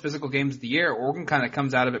your most physical games of the year, Oregon kind of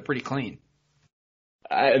comes out of it pretty clean.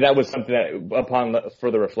 That was something that, upon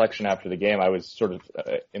further reflection after the game, I was sort of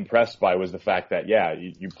impressed by, was the fact that,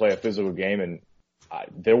 you play a physical game, and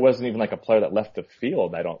there wasn't even like a player that left the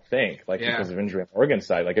field, I don't think, because of injury on Oregon's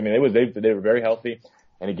side. They were very healthy.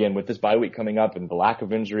 And again, with this bye week coming up and the lack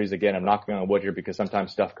of injuries, again, I'm knocking on wood here because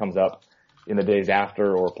sometimes stuff comes up in the days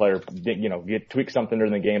after, or a player, tweaks something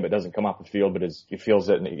during the game but doesn't come off the field, but he feels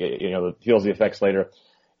it, and feels the effects later.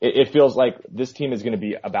 It feels like this team is going to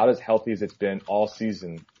be about as healthy as it's been all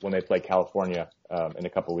season when they play California in a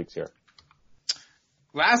couple of weeks here.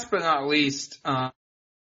 Last but not least, or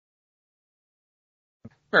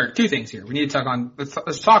 2 things here. We need to talk on.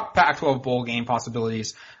 Let's talk Pac-12 bowl game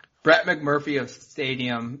possibilities. Brett McMurphy of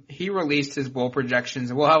Stadium, he released his bowl projections,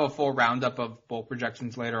 and we'll have a full roundup of bowl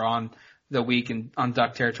projections later on the week on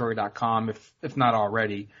duckterritory.com if not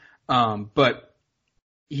already. But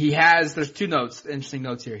there's 2 interesting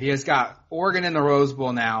notes here. He has got Oregon in the Rose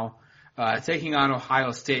Bowl now, taking on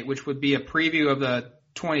Ohio State, which would be a preview of the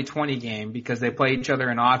 2020 game because they play each other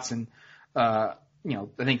in Autzen, I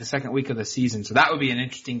think the second week of the season. So that would be an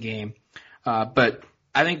interesting game. But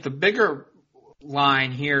I think the bigger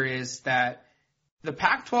line here is that the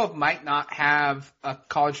Pac-12 might not have a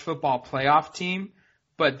college football playoff team,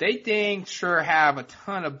 but they dang sure have a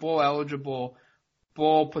ton of bowl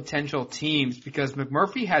potential teams because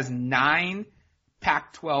McMurphy has 9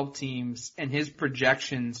 Pac-12 teams in his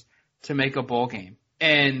projections to make a bowl game.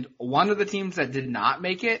 And one of the teams that did not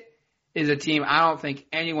make it is a team I don't think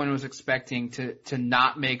anyone was expecting to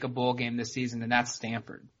not make a bowl game this season, and that's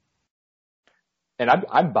Stanford. And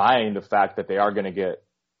I'm buying the fact that they are going to get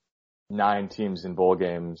 9 teams in bowl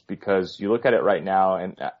games, because you look at it right now,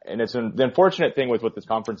 and it's the unfortunate thing with what this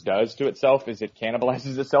conference does to itself is it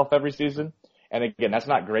cannibalizes itself every season. And again, that's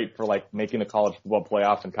not great for making the college football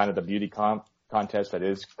playoff and kind of the beauty contest that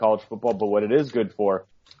is college football. But what it is good for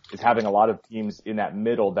is having a lot of teams in that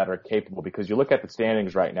middle that are capable, because you look at the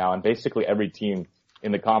standings right now and basically every team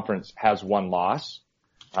in the conference has 1 loss,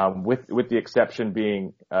 with the exception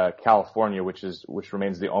being, California, which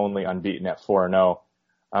remains the only unbeaten at 4-0.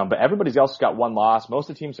 But everybody's else got 1 loss. Most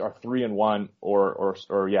of the teams are 3-1 or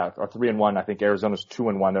 3-1. I think Arizona's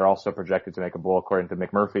 2-1. They're also projected to make a bowl according to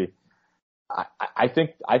McMurphy. I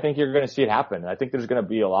think you're going to see it happen. I think there's going to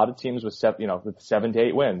be a lot of teams with 7 to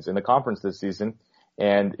 8 wins in the conference this season.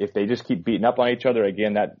 And if they just keep beating up on each other,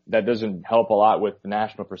 again, that doesn't help a lot with the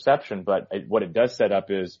national perception. But what it does set up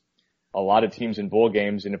is a lot of teams in bowl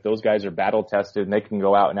games. And if those guys are battle tested and they can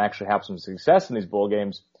go out and actually have some success in these bowl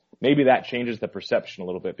games, maybe that changes the perception a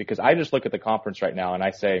little bit. Because I just look at the conference right now and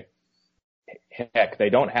I say, heck, they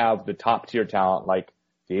don't have the top tier talent like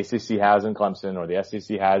the ACC has in Clemson or the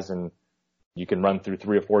SEC has, and you can run through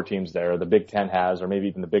 3 or 4 teams there, or the Big Ten has, or maybe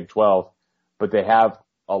even the Big 12. But they have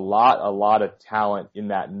a lot of talent in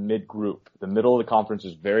that mid group. The middle of the conference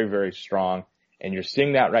is very, very strong. And you're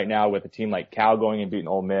seeing that right now with a team like Cal going and beating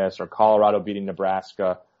Ole Miss, or Colorado beating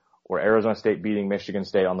Nebraska, or Arizona State beating Michigan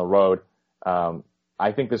State on the road.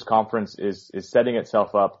 I think this conference is setting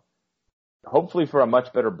itself up hopefully for a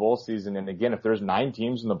much better bowl season. And again, if there's 9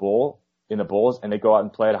 teams in the bowl, in the bowls and they go out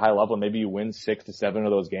and play at a high level and maybe you win 6 to 7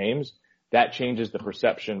 of those games, that changes the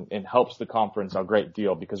perception and helps the conference a great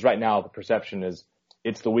deal, because right now the perception is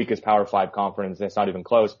it's the weakest Power 5 conference and it's not even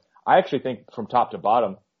close. I actually think from top to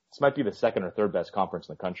bottom, this might be the second or third best conference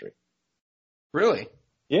in the country. Really?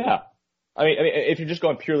 Yeah. I mean, if you're just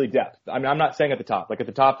going purely depth, I mean, I'm not saying at the top. Like at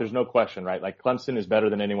the top, there's no question, right? Like Clemson is better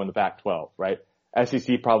than anyone in the Pac-12, right?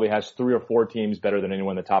 SEC probably has 3 or 4 teams better than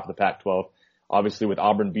anyone in the top of the Pac-12. Obviously with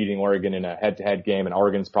Auburn beating Oregon in a head-to-head game, and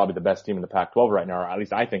Oregon's probably the best team in the Pac-12 right now, or at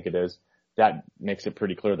least I think it is. That makes it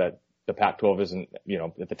pretty clear that the Pac-12 isn't,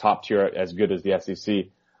 at the top tier as good as the SEC.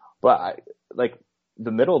 But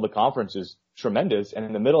the middle of the conference is tremendous, and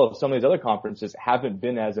in the middle of some of these other conferences haven't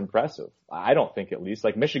been as impressive. I don't think, at least.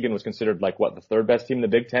 Like Michigan was considered the third best team in the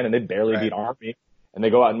Big Ten, and they barely beat Army. And they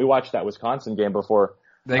go out and we watched that Wisconsin game before.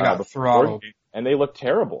 They got throttled. And they look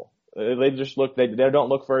terrible. They don't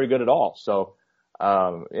look very good at all. So,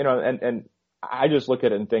 and I just look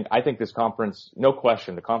at it and think, I think this conference, no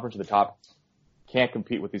question, the conference at the top can't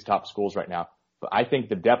compete with these top schools right now. But I think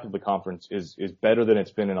the depth of the conference is better than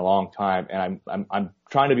it's been in a long time. And I'm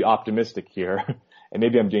trying to be optimistic here. And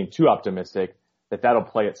maybe I'm being too optimistic that'll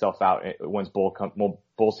play itself out once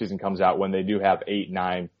bowl season comes out, when they do have 8,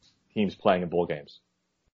 9 teams playing in bowl games.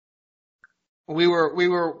 We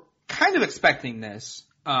were kind of expecting this.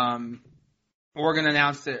 Oregon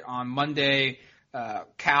announced it on Monday.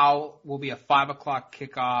 Cal will be a 5:00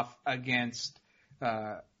 kickoff against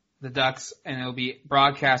the Ducks, and it'll be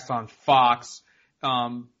broadcast on Fox.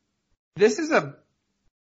 This is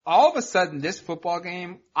all of a sudden, this football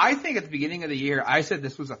game, I think at the beginning of the year, I said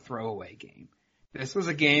this was a throwaway game. This was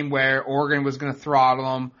a game where Oregon was going to throttle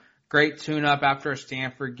them. Great tune-up after a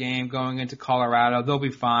Stanford game going into Colorado. They'll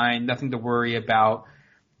be fine. Nothing to worry about.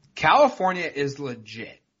 California is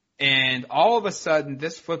legit. And all of a sudden,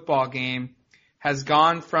 this football game has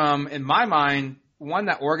gone from, in my mind, one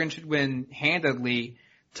that Oregon should win handedly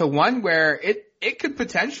to one where it could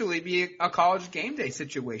potentially be a college game day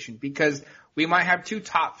situation, because we might have 2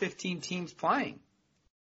 top 15 teams playing.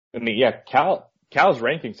 I mean, yeah, Cal's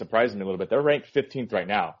ranking surprised me a little bit. They're ranked 15th right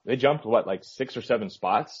now. They jumped 6 or 7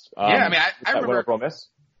 spots. Yeah, I mean, I remember.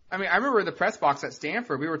 I remember the press box at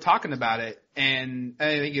Stanford. We were talking about it, and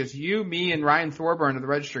I think it was you, me, and Ryan Thorburn of the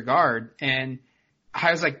Register Guard, and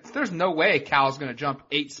I was like, "There's no way Cal's going to jump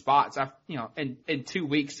 8 spots, in 2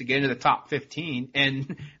 weeks to get into the top 15,"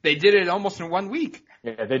 and they did it almost in 1 week.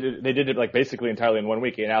 Yeah, they did it basically entirely in 1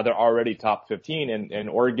 week, and now they're already top 15. And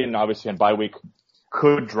Oregon, obviously, on bye week,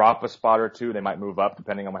 could drop a spot or 2. They might move up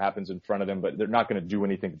depending on what happens in front of them, but they're not going to do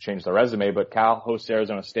anything to change their resume. But Cal hosts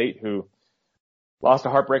Arizona State, who lost a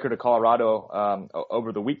heartbreaker to Colorado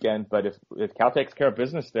over the weekend. But if Cal takes care of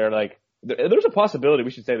business there, there's a possibility,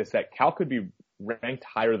 we should say this, that Cal could be ranked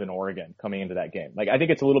higher than Oregon coming into that game. I think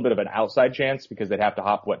it's a little bit of an outside chance because they'd have to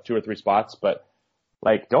hop 2 or 3 spots, but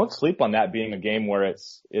don't sleep on that being a game where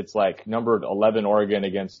it's number 11 Oregon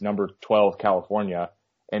against number 12 California.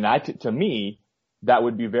 And to me, that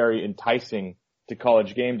would be very enticing to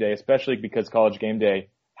College Game Day, especially because College Game Day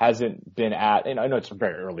hasn't been at, and I know it's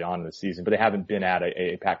very early on in the season, but they haven't been at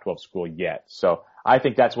a Pac-12 school yet. So I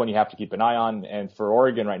think that's one you have to keep an eye on. And for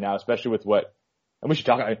Oregon right now, especially with and we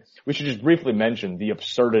should just briefly mention the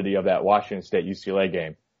absurdity of that Washington State UCLA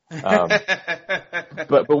game.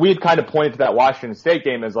 But we had kind of pointed to that Washington State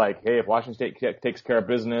game as hey, if Washington State takes care of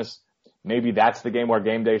business, maybe that's the game where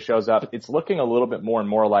game day shows up. It's looking a little bit more and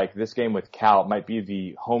more like this game with Cal might be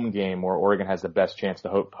the home game where Oregon has the best chance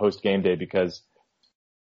to host game day, because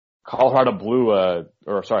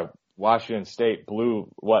Washington State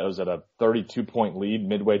blew, was it, a 32-point lead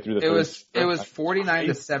midway through the third? It was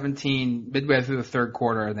 49-17 midway through the third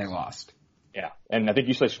quarter, and they lost. Yeah, and I think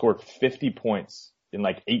UCLA scored 50 points in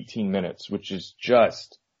 18 minutes, which is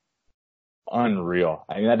just unreal.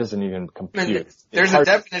 I mean, that doesn't even compute. There's a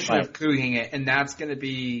definition of cooging it, and that's going to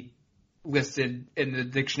be listed in the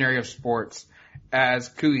Dictionary of Sports as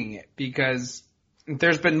cooging it, because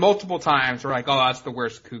there's been multiple times where that's the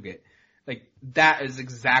worst coog it. That is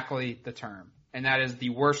exactly the term, and that is the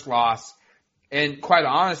worst loss. And quite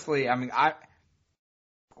honestly, I mean,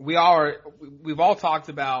 we've all talked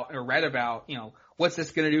about or read about, what's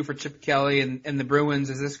this going to do for Chip Kelly and the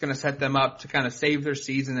Bruins? Is this going to set them up to kind of save their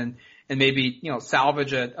season and maybe,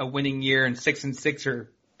 salvage a winning year and 6-6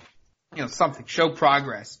 or, something, show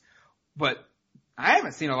progress? But I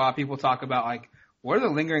haven't seen a lot of people talk about what are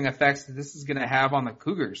the lingering effects that this is going to have on the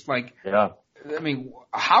Cougars? Yeah. I mean,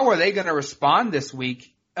 how are they going to respond this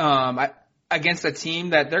week against a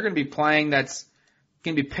team that they're going to be playing that's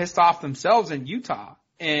going to be pissed off themselves in Utah?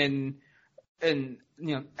 And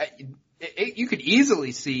you could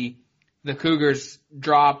easily see the Cougars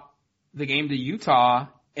drop the game to Utah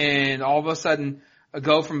and all of a sudden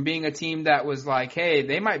go from being a team that was like, hey,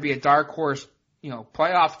 they might be a dark horse,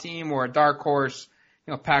 playoff team or a dark horse,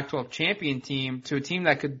 Pac-12 champion team to a team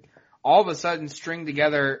that could all of a sudden string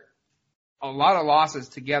together a lot of losses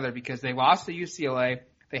together because they lost to UCLA.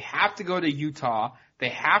 They have to go to Utah. They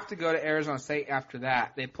have to go to Arizona State after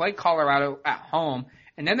that. They play Colorado at home,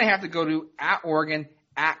 and then they have to go to at Oregon,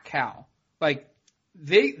 at Cal. Like,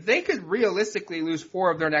 they could realistically lose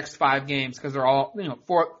 4 of their next 5 games because they're all,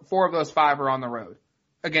 four of those 5 are on the road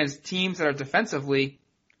against teams that are defensively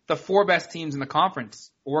the 4 best teams in the conference.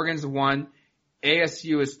 Oregon's 1,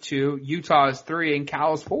 ASU is 2, Utah is 3, and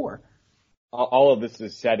Cal is 4. All of this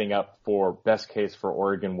is setting up for best case for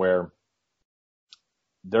Oregon where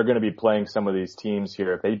they're going to be playing some of these teams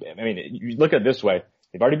here. You look at it this way.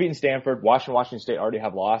 They've already beaten Stanford. Washington State already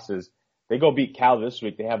have losses. They go beat Cal this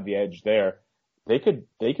week. They have the edge there. They could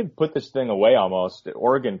put this thing away almost.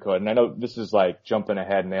 Oregon could. And I know this is like jumping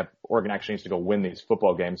ahead and Oregon actually needs to go win these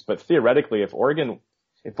football games. But theoretically, if Oregon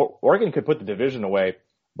could put the division away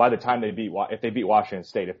by the time if they beat Washington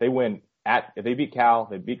State, if they beat Cal,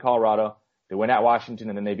 they beat Colorado, they win at Washington,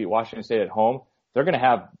 and then they beat Washington State at home, they're going to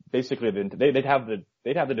have basically they'd have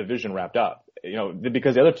the division wrapped up,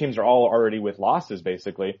 because the other teams are all already with losses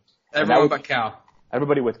basically. Everyone but Cal.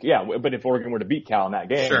 Everybody but if Oregon were to beat Cal in that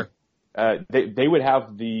game, sure. They would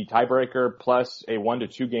have the tiebreaker plus a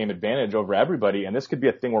 1-2 game advantage over everybody, and this could be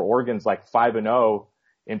a thing where Oregon's like 5-0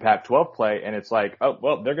 in Pac-12 play, and it's like, oh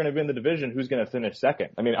well, they're going to win the division. Who's going to finish second?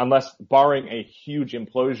 I mean, unless barring a huge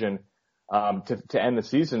implosion to end the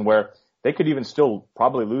season, where they could even still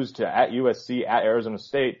probably lose to at USC, at Arizona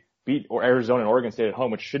State, beat or Arizona and Oregon State at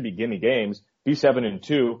home, which should be gimme games, be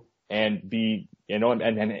 7-2, and be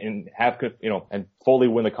and have and fully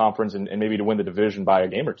win the conference and maybe to win the division by a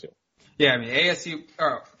game or 2. Yeah, I mean,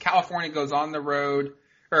 California goes on the road,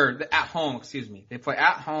 at home, excuse me. They play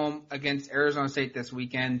at home against Arizona State this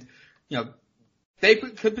weekend. They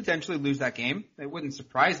could potentially lose that game. It wouldn't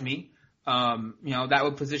surprise me. That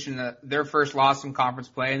would position their first loss in conference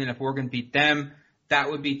play. And then if Oregon beat them,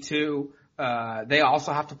 that would be 2. They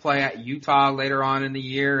also have to play at Utah later on in the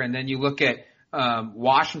year. And then you look at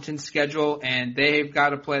Washington's schedule, and they've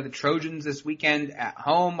got to play the Trojans this weekend at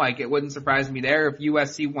home. Like, it wouldn't surprise me there if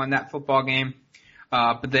USC won that football game.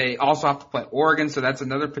 But they also have to play Oregon, so that's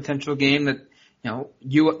another potential game that,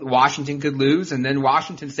 Washington could lose. And then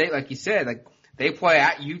Washington State, like you said, like, they play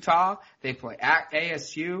at Utah, they play at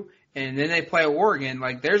ASU, and then they play Oregon.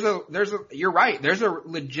 Like, you're right. There's a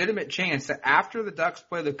legitimate chance that after the Ducks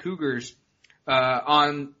play the Cougars,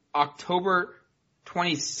 on October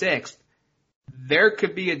 26th, there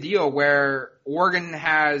could be a deal where Oregon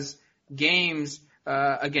has games,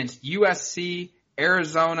 against USC,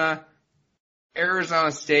 Arizona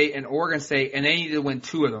State, and Oregon State, and they need to win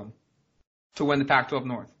 2 of them to win the Pac-12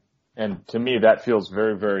 North. And to me, that feels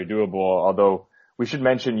very, very doable, although we should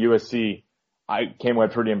mention USC. I came away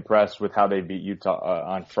pretty impressed with how they beat Utah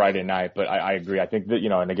on Friday night, but I agree. I think that,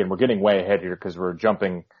 and again, we're getting way ahead here because we're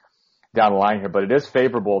jumping down the line here, but it is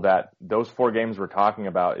favorable that those 4 games we're talking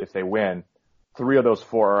about, if they win, 3 of those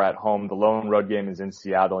 4 are at home. The lone road game is in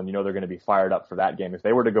Seattle, and they're going to be fired up for that game. If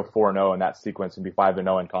they were to go 4-0 in that sequence and be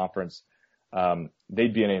 5-0 in conference,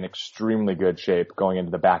 they'd be in an extremely good shape going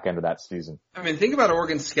into the back end of that season. I mean, think about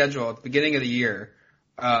Oregon's schedule at the beginning of the year.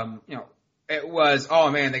 It was,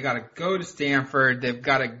 oh man, they got to go to Stanford. They've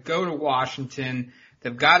got to go to Washington.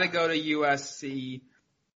 They've got to go to USC.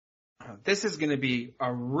 This is going to be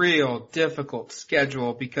a real difficult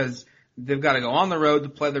schedule because they've got to go on the road to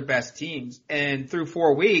play their best teams. And through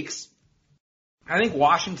 4 weeks, I think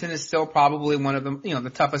Washington is still probably one of them, the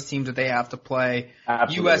toughest teams that they have to play.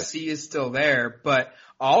 Absolutely. USC is still there, but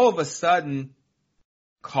all of a sudden,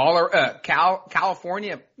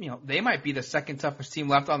 California, they might be the second toughest team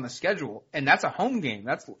left on the schedule, and that's a home game.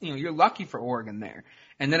 That's, you're lucky for Oregon there.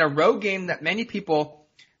 And then a road game that many people,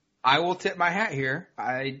 I will tip my hat here.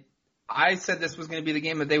 I said this was going to be the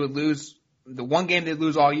game that they would lose. The one game they'd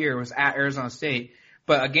lose all year was at Arizona State,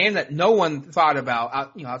 but a game that no one thought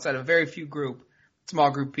about, outside of a very few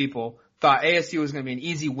small group people, thought ASU was going to be an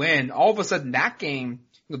easy win. All of a sudden, that game,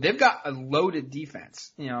 they've got a loaded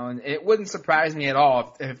defense, and it wouldn't surprise me at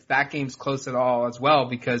all if that game's close at all as well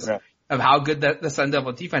because of how good the Sun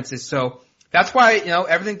Devil defense is. So that's why,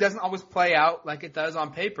 everything doesn't always play out like it does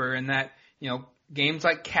on paper, and that, games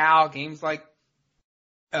like Cal, games like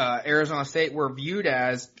Arizona State were viewed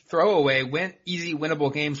as throwaway, easy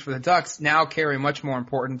winnable games for the Ducks now carry much more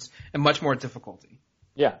importance and much more difficulty.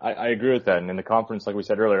 Yeah, I agree with that. And in the conference, like we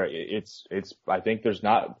said earlier, I think there's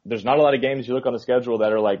not a lot of games you look on the schedule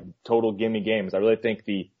that are like total gimme games. I really think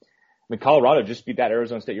the mean, Colorado just beat that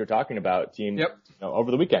Arizona State you're talking about team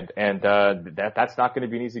over the weekend. And that's not going to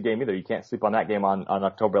be an easy game either. You can't sleep on that game on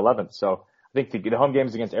October 11th. So I think the home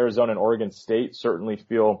games against Arizona and Oregon State certainly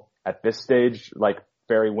feel at this stage like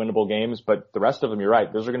very winnable games. But the rest of them, you're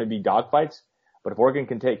right, those are going to be dogfights. But if Oregon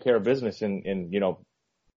can take care of business in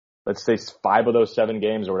let's say 5 of those 7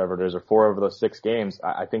 games or whatever it is, or 4 of those 6 games,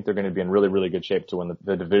 I think they're going to be in really, really good shape to win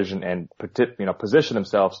the division and position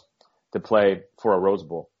themselves to play for a Rose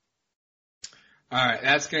Bowl. All right,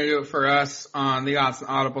 that's going to do it for us on the Odds and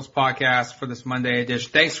Audibles podcast for this Monday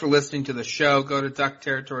edition. Thanks for listening to the show. Go to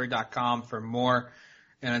duckterritory.com for more.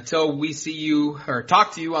 And until we see you or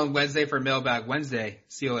talk to you on Wednesday for Mailbag Wednesday,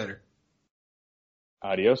 see you later.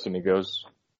 Adios, amigos.